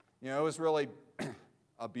 You know, it was really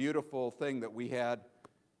a beautiful thing that we had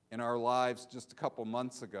in our lives just a couple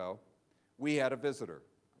months ago. We had a visitor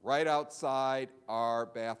right outside our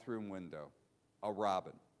bathroom window, a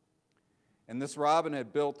robin. And this robin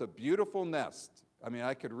had built a beautiful nest. I mean,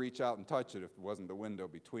 I could reach out and touch it if it wasn't the window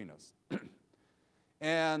between us.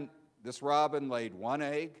 And this robin laid 1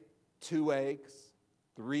 egg, 2 eggs,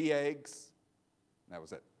 3 eggs, and that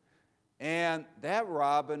was it. And that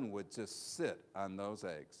robin would just sit on those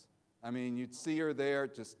eggs. I mean, you'd see her there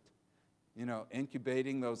just,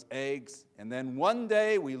 incubating those eggs. And then one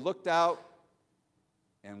day we looked out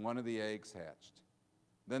and one of the eggs hatched.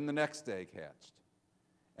 Then the next egg hatched.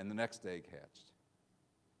 And the next egg hatched.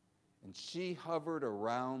 And she hovered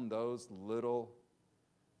around those little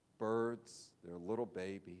birds, their little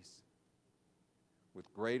babies,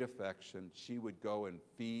 with great affection. She would go and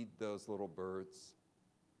feed those little birds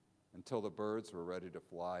until the birds were ready to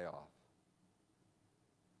fly off.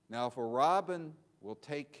 Now, if a robin will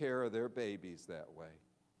take care of their babies that way,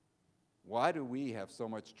 why do we have so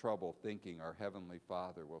much trouble thinking our Heavenly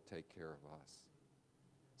Father will take care of us?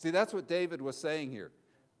 See, that's what David was saying here.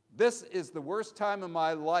 This is the worst time of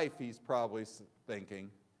my life, he's probably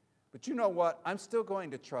thinking. But you know what? I'm still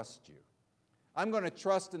going to trust you. I'm going to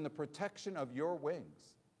trust in the protection of your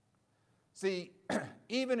wings. See,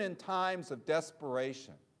 even in times of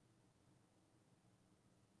desperation,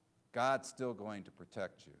 God's still going to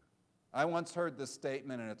protect you. I once heard this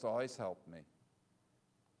statement, and it's always helped me,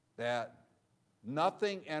 that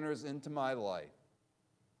nothing enters into my life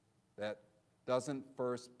that doesn't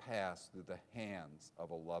first pass through the hands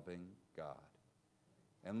of a loving God.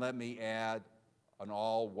 And let me add, an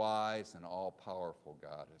all-wise and all-powerful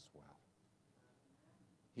God as well.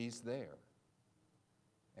 He's there.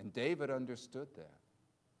 And David understood that.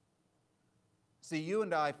 See, you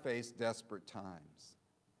and I face desperate times.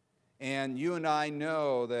 And you and I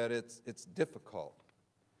know that it's difficult.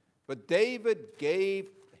 But David gave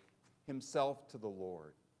himself to the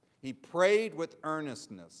Lord. He prayed with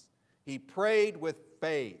earnestness. He prayed with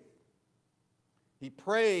faith. He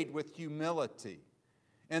prayed with humility.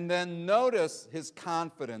 And then notice his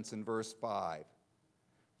confidence in verse 5.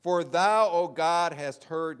 For thou, O God, hast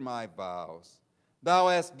heard my vows. Thou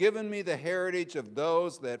hast given me the heritage of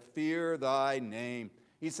those that fear thy name.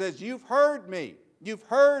 He says, you've heard me. You've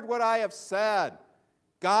heard what I have said.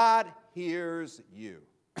 God hears you.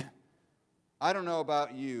 I don't know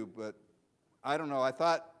about you, but I don't know. I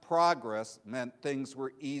thought progress meant things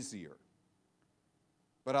were easier.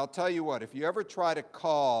 But I'll tell you what, if you ever try to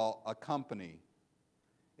call a company,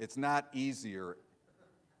 it's not easier.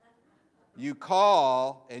 You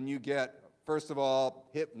call and you get first of all,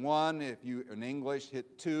 hit 1 if you're in English,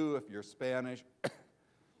 hit 2 if you're Spanish.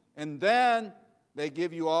 And then they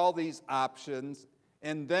give you all these options,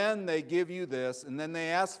 and then they give you this, and then they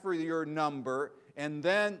ask for your number, and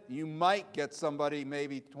then you might get somebody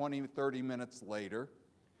maybe 20, 30 minutes later.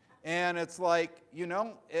 And it's like,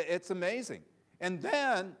 it's amazing. And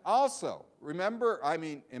then also, remember,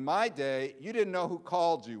 in my day, you didn't know who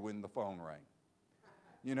called you when the phone rang.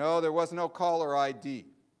 There was no caller ID.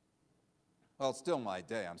 Well, it's still my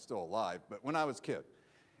day. I'm still alive, but when I was a kid.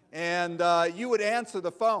 And you would answer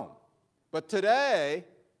the phone. But today,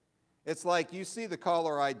 it's like you see the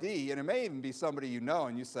caller ID, and it may even be somebody you know,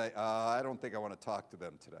 and you say, I don't think I want to talk to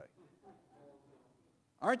them today.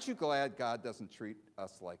 Aren't you glad God doesn't treat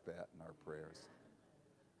us like that in our prayers?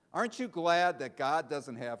 Aren't you glad that God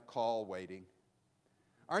doesn't have call waiting?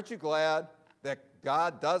 Aren't you glad that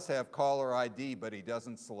God does have caller ID, but he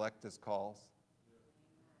doesn't select his calls?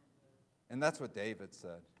 And that's what David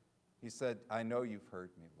said. He said, I know you've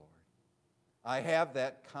heard me, Lord. I have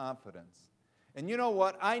that confidence. And you know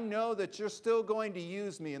what? I know that you're still going to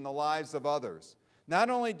use me in the lives of others.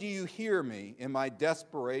 Not only do you hear me in my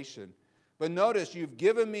desperation, but notice you've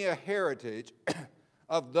given me a heritage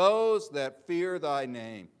of those that fear thy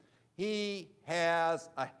name. He has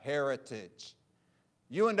a heritage.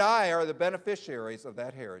 You and I are the beneficiaries of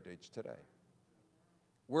that heritage today.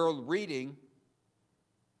 We're reading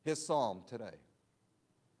his psalm today.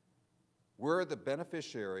 We're the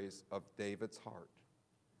beneficiaries of David's heart.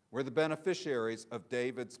 We're the beneficiaries of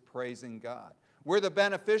David's praising God. We're the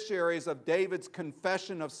beneficiaries of David's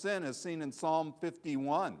confession of sin as seen in Psalm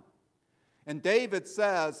 51. And David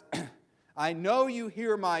says, I know you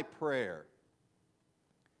hear my prayer,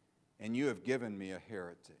 and you have given me a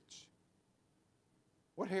heritage.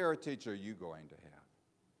 What heritage are you going to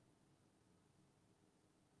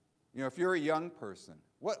have? If you're a young person,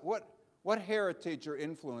 what heritage or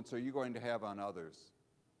influence are you going to have on others?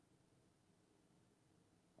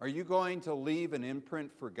 Are you going to leave an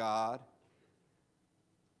imprint for God?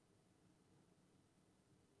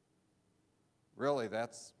 Really,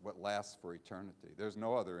 that's what lasts for eternity. There's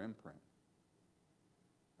no other imprint.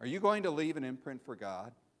 Are you going to leave an imprint for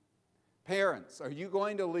God? Parents, are you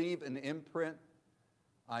going to leave an imprint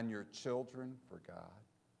on your children for God?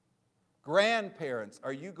 Grandparents,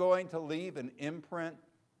 are you going to leave an imprint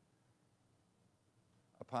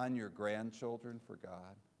upon your grandchildren for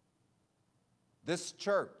God? This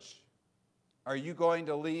church, are you going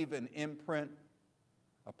to leave an imprint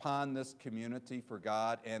upon this community for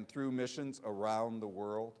God and through missions around the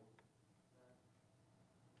world?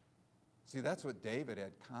 See, that's what David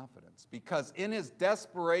had confidence, because in his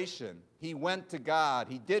desperation, he went to God.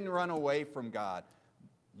 He didn't run away from God.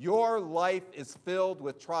 Your life is filled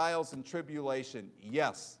with trials and tribulation,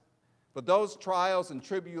 yes, but those trials and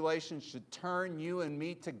tribulations should turn you and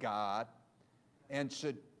me to God and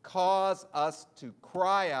should cause us to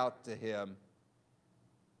cry out to him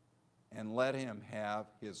and let him have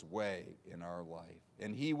his way in our life,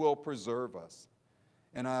 and he will preserve us.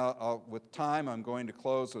 And with time, I'm going to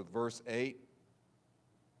close with verse 8.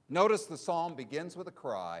 Notice the psalm begins with a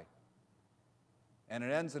cry, and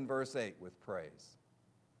it ends in verse 8 with praise.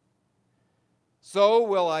 So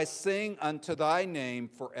will I sing unto thy name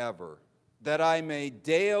forever, that I may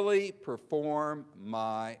daily perform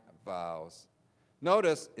my vows.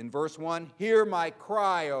 Notice in verse 1, hear my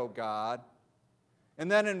cry, O God.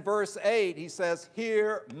 And then in verse 8, he says,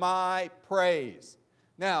 hear my praise.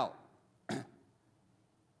 Now,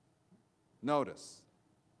 notice,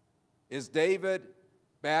 is David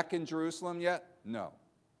back in Jerusalem yet? No.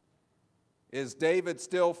 Is David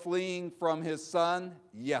still fleeing from his son?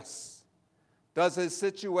 Yes. Does his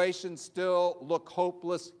situation still look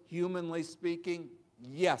hopeless, humanly speaking?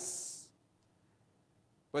 Yes.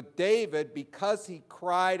 But David, because he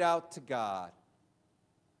cried out to God,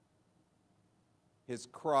 his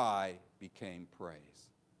cry became praise.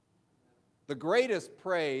 The greatest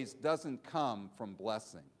praise doesn't come from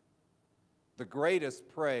blessing. The greatest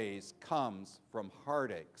praise comes from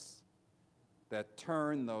heartaches that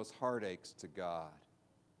turn those heartaches to God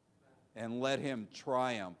and let him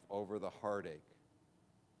triumph over the heartache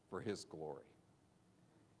for his glory.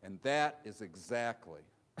 And that is exactly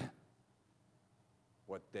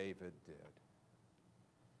what David did.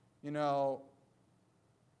 You know,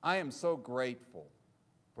 I am so grateful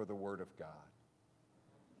for the Word of God.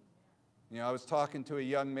 You know, I was talking to a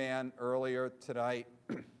young man earlier tonight,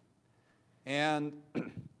 and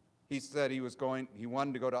he said he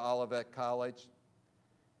wanted to go to Olivet College.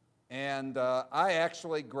 And I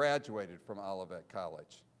actually graduated from Olivet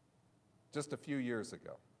College just a few years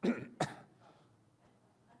ago.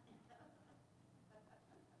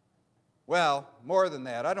 Well, more than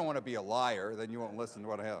that, I don't want to be a liar, then you won't listen to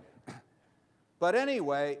what I have. But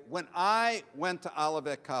anyway, when I went to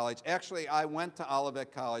Olivet College, actually I went to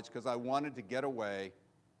Olivet College because I wanted to get away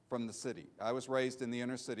from the city. I was raised in the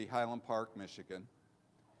inner city, Highland Park, Michigan,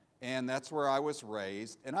 and that's where I was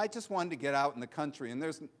raised. And I just wanted to get out in the country, and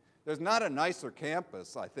there's not a nicer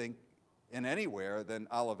campus, I think, in anywhere than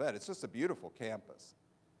Olivet. It's just a beautiful campus.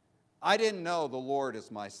 I didn't know the Lord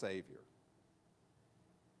is my Savior.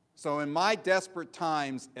 So in my desperate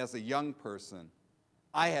times as a young person,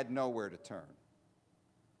 I had nowhere to turn.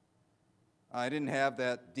 I didn't have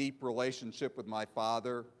that deep relationship with my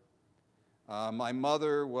father. My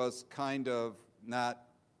mother was kind of not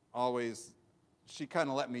always, she kind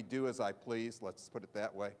of let me do as I pleased, let's put it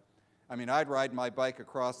that way. I mean, I'd ride my bike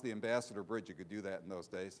across the Ambassador Bridge, you could do that in those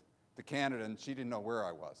days, to Canada, and she didn't know where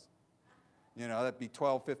I was. You know, that'd be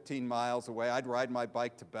 12, 15 miles away. I'd ride my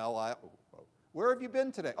bike to Belle Isle. Where have you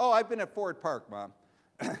been today? Oh, I've been at Ford Park, Mom.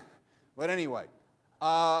 But anyway,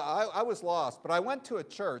 I was lost, but I went to a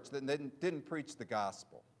church that didn't preach the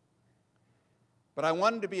gospel. But I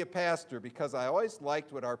wanted to be a pastor because I always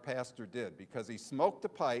liked what our pastor did, because he smoked a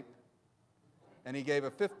pipe and he gave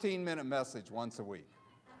a 15-minute message once a week.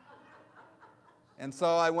 And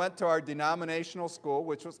so I went to our denominational school,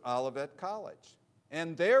 which was Olivet College.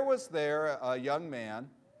 And there was a young man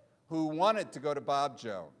who wanted to go to Bob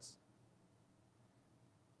Jones.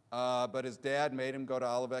 But his dad made him go to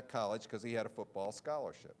Olivet College because he had a football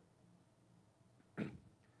scholarship.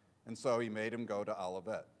 And so he made him go to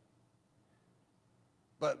Olivet.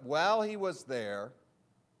 But while he was there,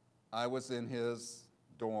 I was in his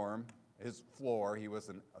dorm, his floor. He was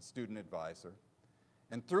a student advisor.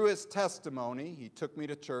 And through his testimony, he took me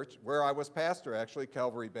to church, where I was pastor, actually,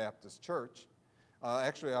 Calvary Baptist Church.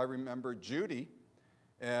 Actually, I remember Judy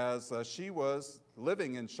as she was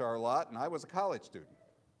living in Charlotte, and I was a college student.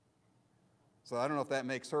 So I don't know if that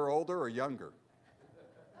makes her older or younger.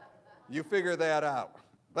 You figure that out.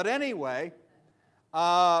 But anyway,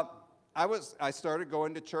 I started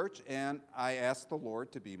going to church, and I asked the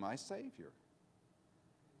Lord to be my Savior.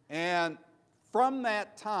 And from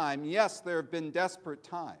that time, yes, there have been desperate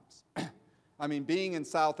times. I mean, being in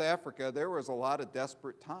South Africa, there was a lot of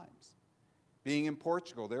desperate times. Being in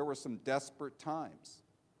Portugal, there were some desperate times.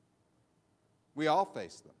 We all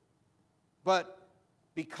face them. But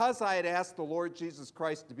because I had asked the Lord Jesus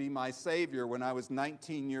Christ to be my Savior when I was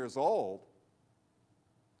 19 years old,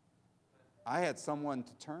 I had someone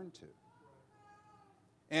to turn to.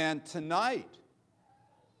 And tonight,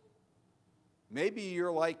 maybe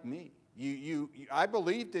you're like me. I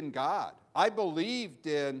believed in God. I believed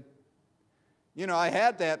in, I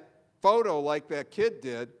had that photo like that kid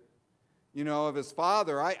did, of his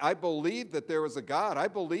father. I believed that there was a God. I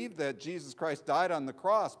believed that Jesus Christ died on the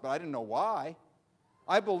cross, but I didn't know why.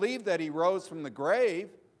 I believed that he rose from the grave,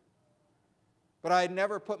 but I had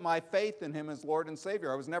never put my faith in him as Lord and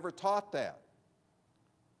Savior. I was never taught that.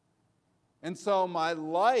 And so my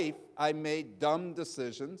life, I made dumb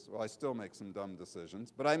decisions. Well, I still make some dumb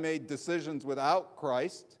decisions, but I made decisions without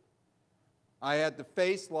Christ. I had to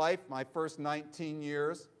face life my first 19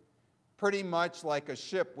 years pretty much like a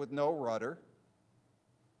ship with no rudder.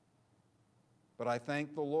 But I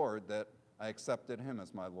thank the Lord that I accepted him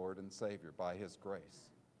as my Lord and Savior by his grace.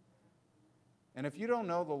 And if you don't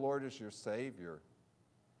know the Lord as your Savior,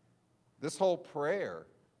 this whole prayer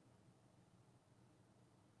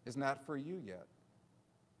is not for you yet.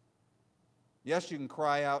 Yes, you can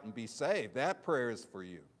cry out and be saved. That prayer is for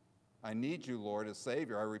you. I need you, Lord, as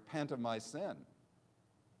Savior. I repent of my sin.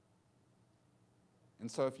 And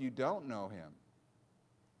so if you don't know him,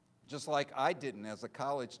 just like I didn't as a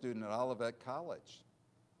college student at Olivet College,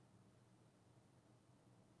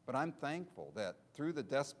 but I'm thankful that through the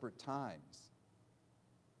desperate times,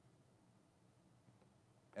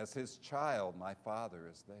 as his child, my Father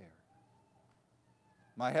is there.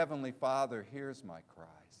 My Heavenly Father hears my cries.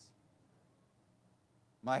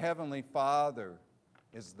 My Heavenly Father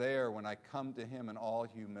is there when I come to him in all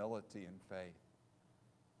humility and faith.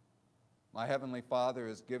 My Heavenly Father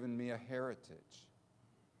has given me a heritage.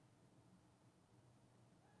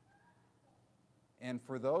 And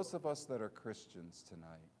for those of us that are Christians tonight,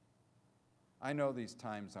 I know these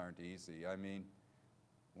times aren't easy. I mean,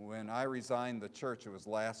 when I resigned the church, it was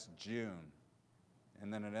last June.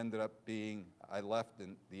 And then it ended up being, I left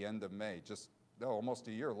in the end of May, almost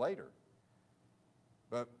a year later.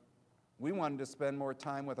 But we wanted to spend more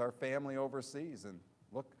time with our family overseas, and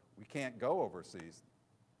look, we can't go overseas.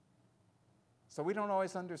 So we don't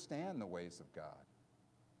always understand the ways of God.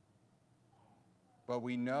 But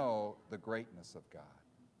we know the greatness of God.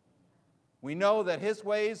 We know that His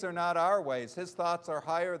ways are not our ways. His thoughts are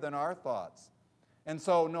higher than our thoughts. And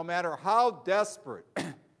so no matter how desperate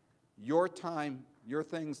your time, your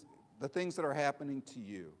things, the things that are happening to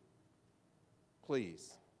you,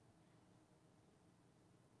 please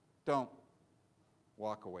don't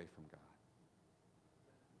walk away from God.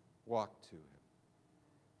 Walk to Him.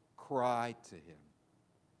 Cry to Him.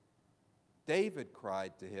 David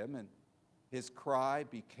cried to Him, and his cry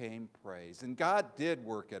became praise. And God did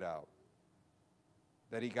work it out,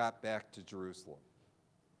 that he got back to Jerusalem.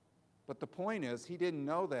 But the point is, he didn't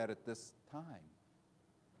know that at this time.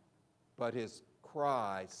 But his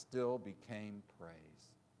cry still became praise.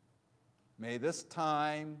 May this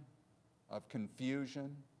time of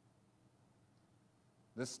confusion,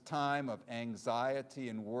 this time of anxiety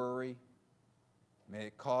and worry, may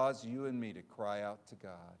it cause you and me to cry out to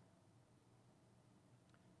God.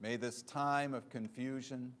 May this time of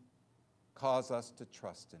confusion cause us to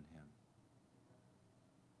trust in Him.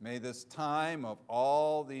 May this time of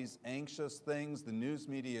all these anxious things, the news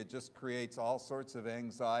media just creates all sorts of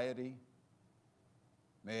anxiety.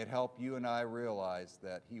 May it help you and I realize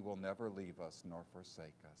that He will never leave us nor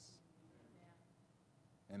forsake us.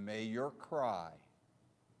 And may your cry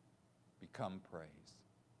become praise.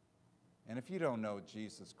 And if you don't know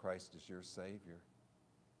Jesus Christ as your Savior,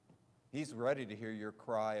 He's ready to hear your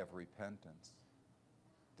cry of repentance,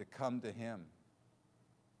 to come to Him.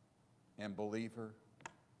 And believer,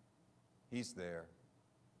 He's there.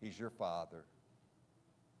 He's your Father.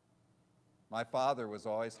 My father was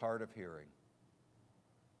always hard of hearing.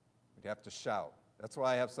 We'd have to shout. That's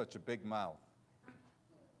why I have such a big mouth.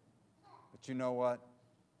 But you know what?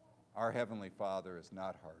 Our Heavenly Father is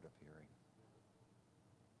not hard of hearing.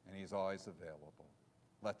 And He's always available.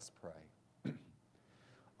 Let's pray.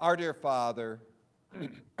 Our dear Father,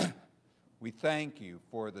 we thank You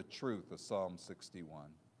for the truth of Psalm 61.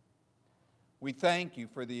 We thank You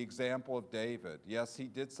for the example of David. Yes, he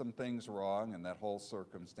did some things wrong in that whole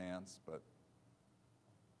circumstance, but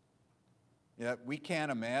yet we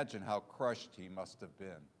can't imagine how crushed he must have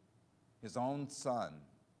been. His own son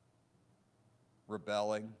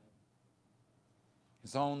rebelling,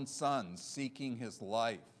 his own son seeking his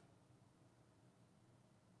life,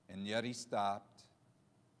 and yet he stopped.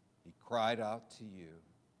 He cried out to You,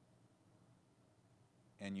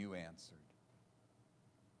 and You answered.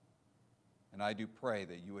 And I do pray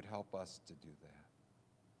that You would help us to do that.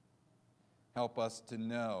 Help us to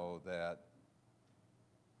know that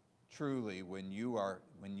truly when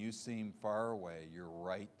You seem far away, You're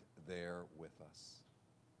right there with us.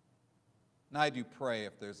 And I do pray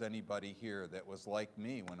if there's anybody here that was like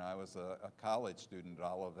me when I was a college student at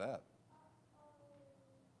Olivet,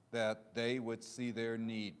 that they would see their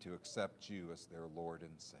need to accept You as their Lord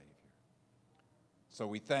and Savior. So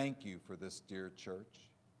we thank You for this dear church.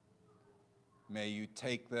 May You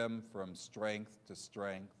take them from strength to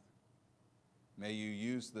strength. May You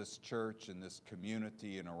use this church and this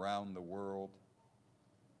community and around the world.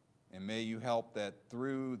 And may You help that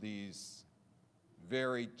through these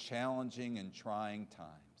very challenging and trying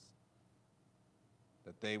times,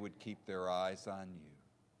 that they would keep their eyes on You,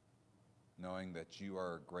 knowing that You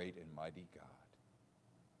are a great and mighty God.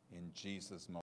 In Jesus' most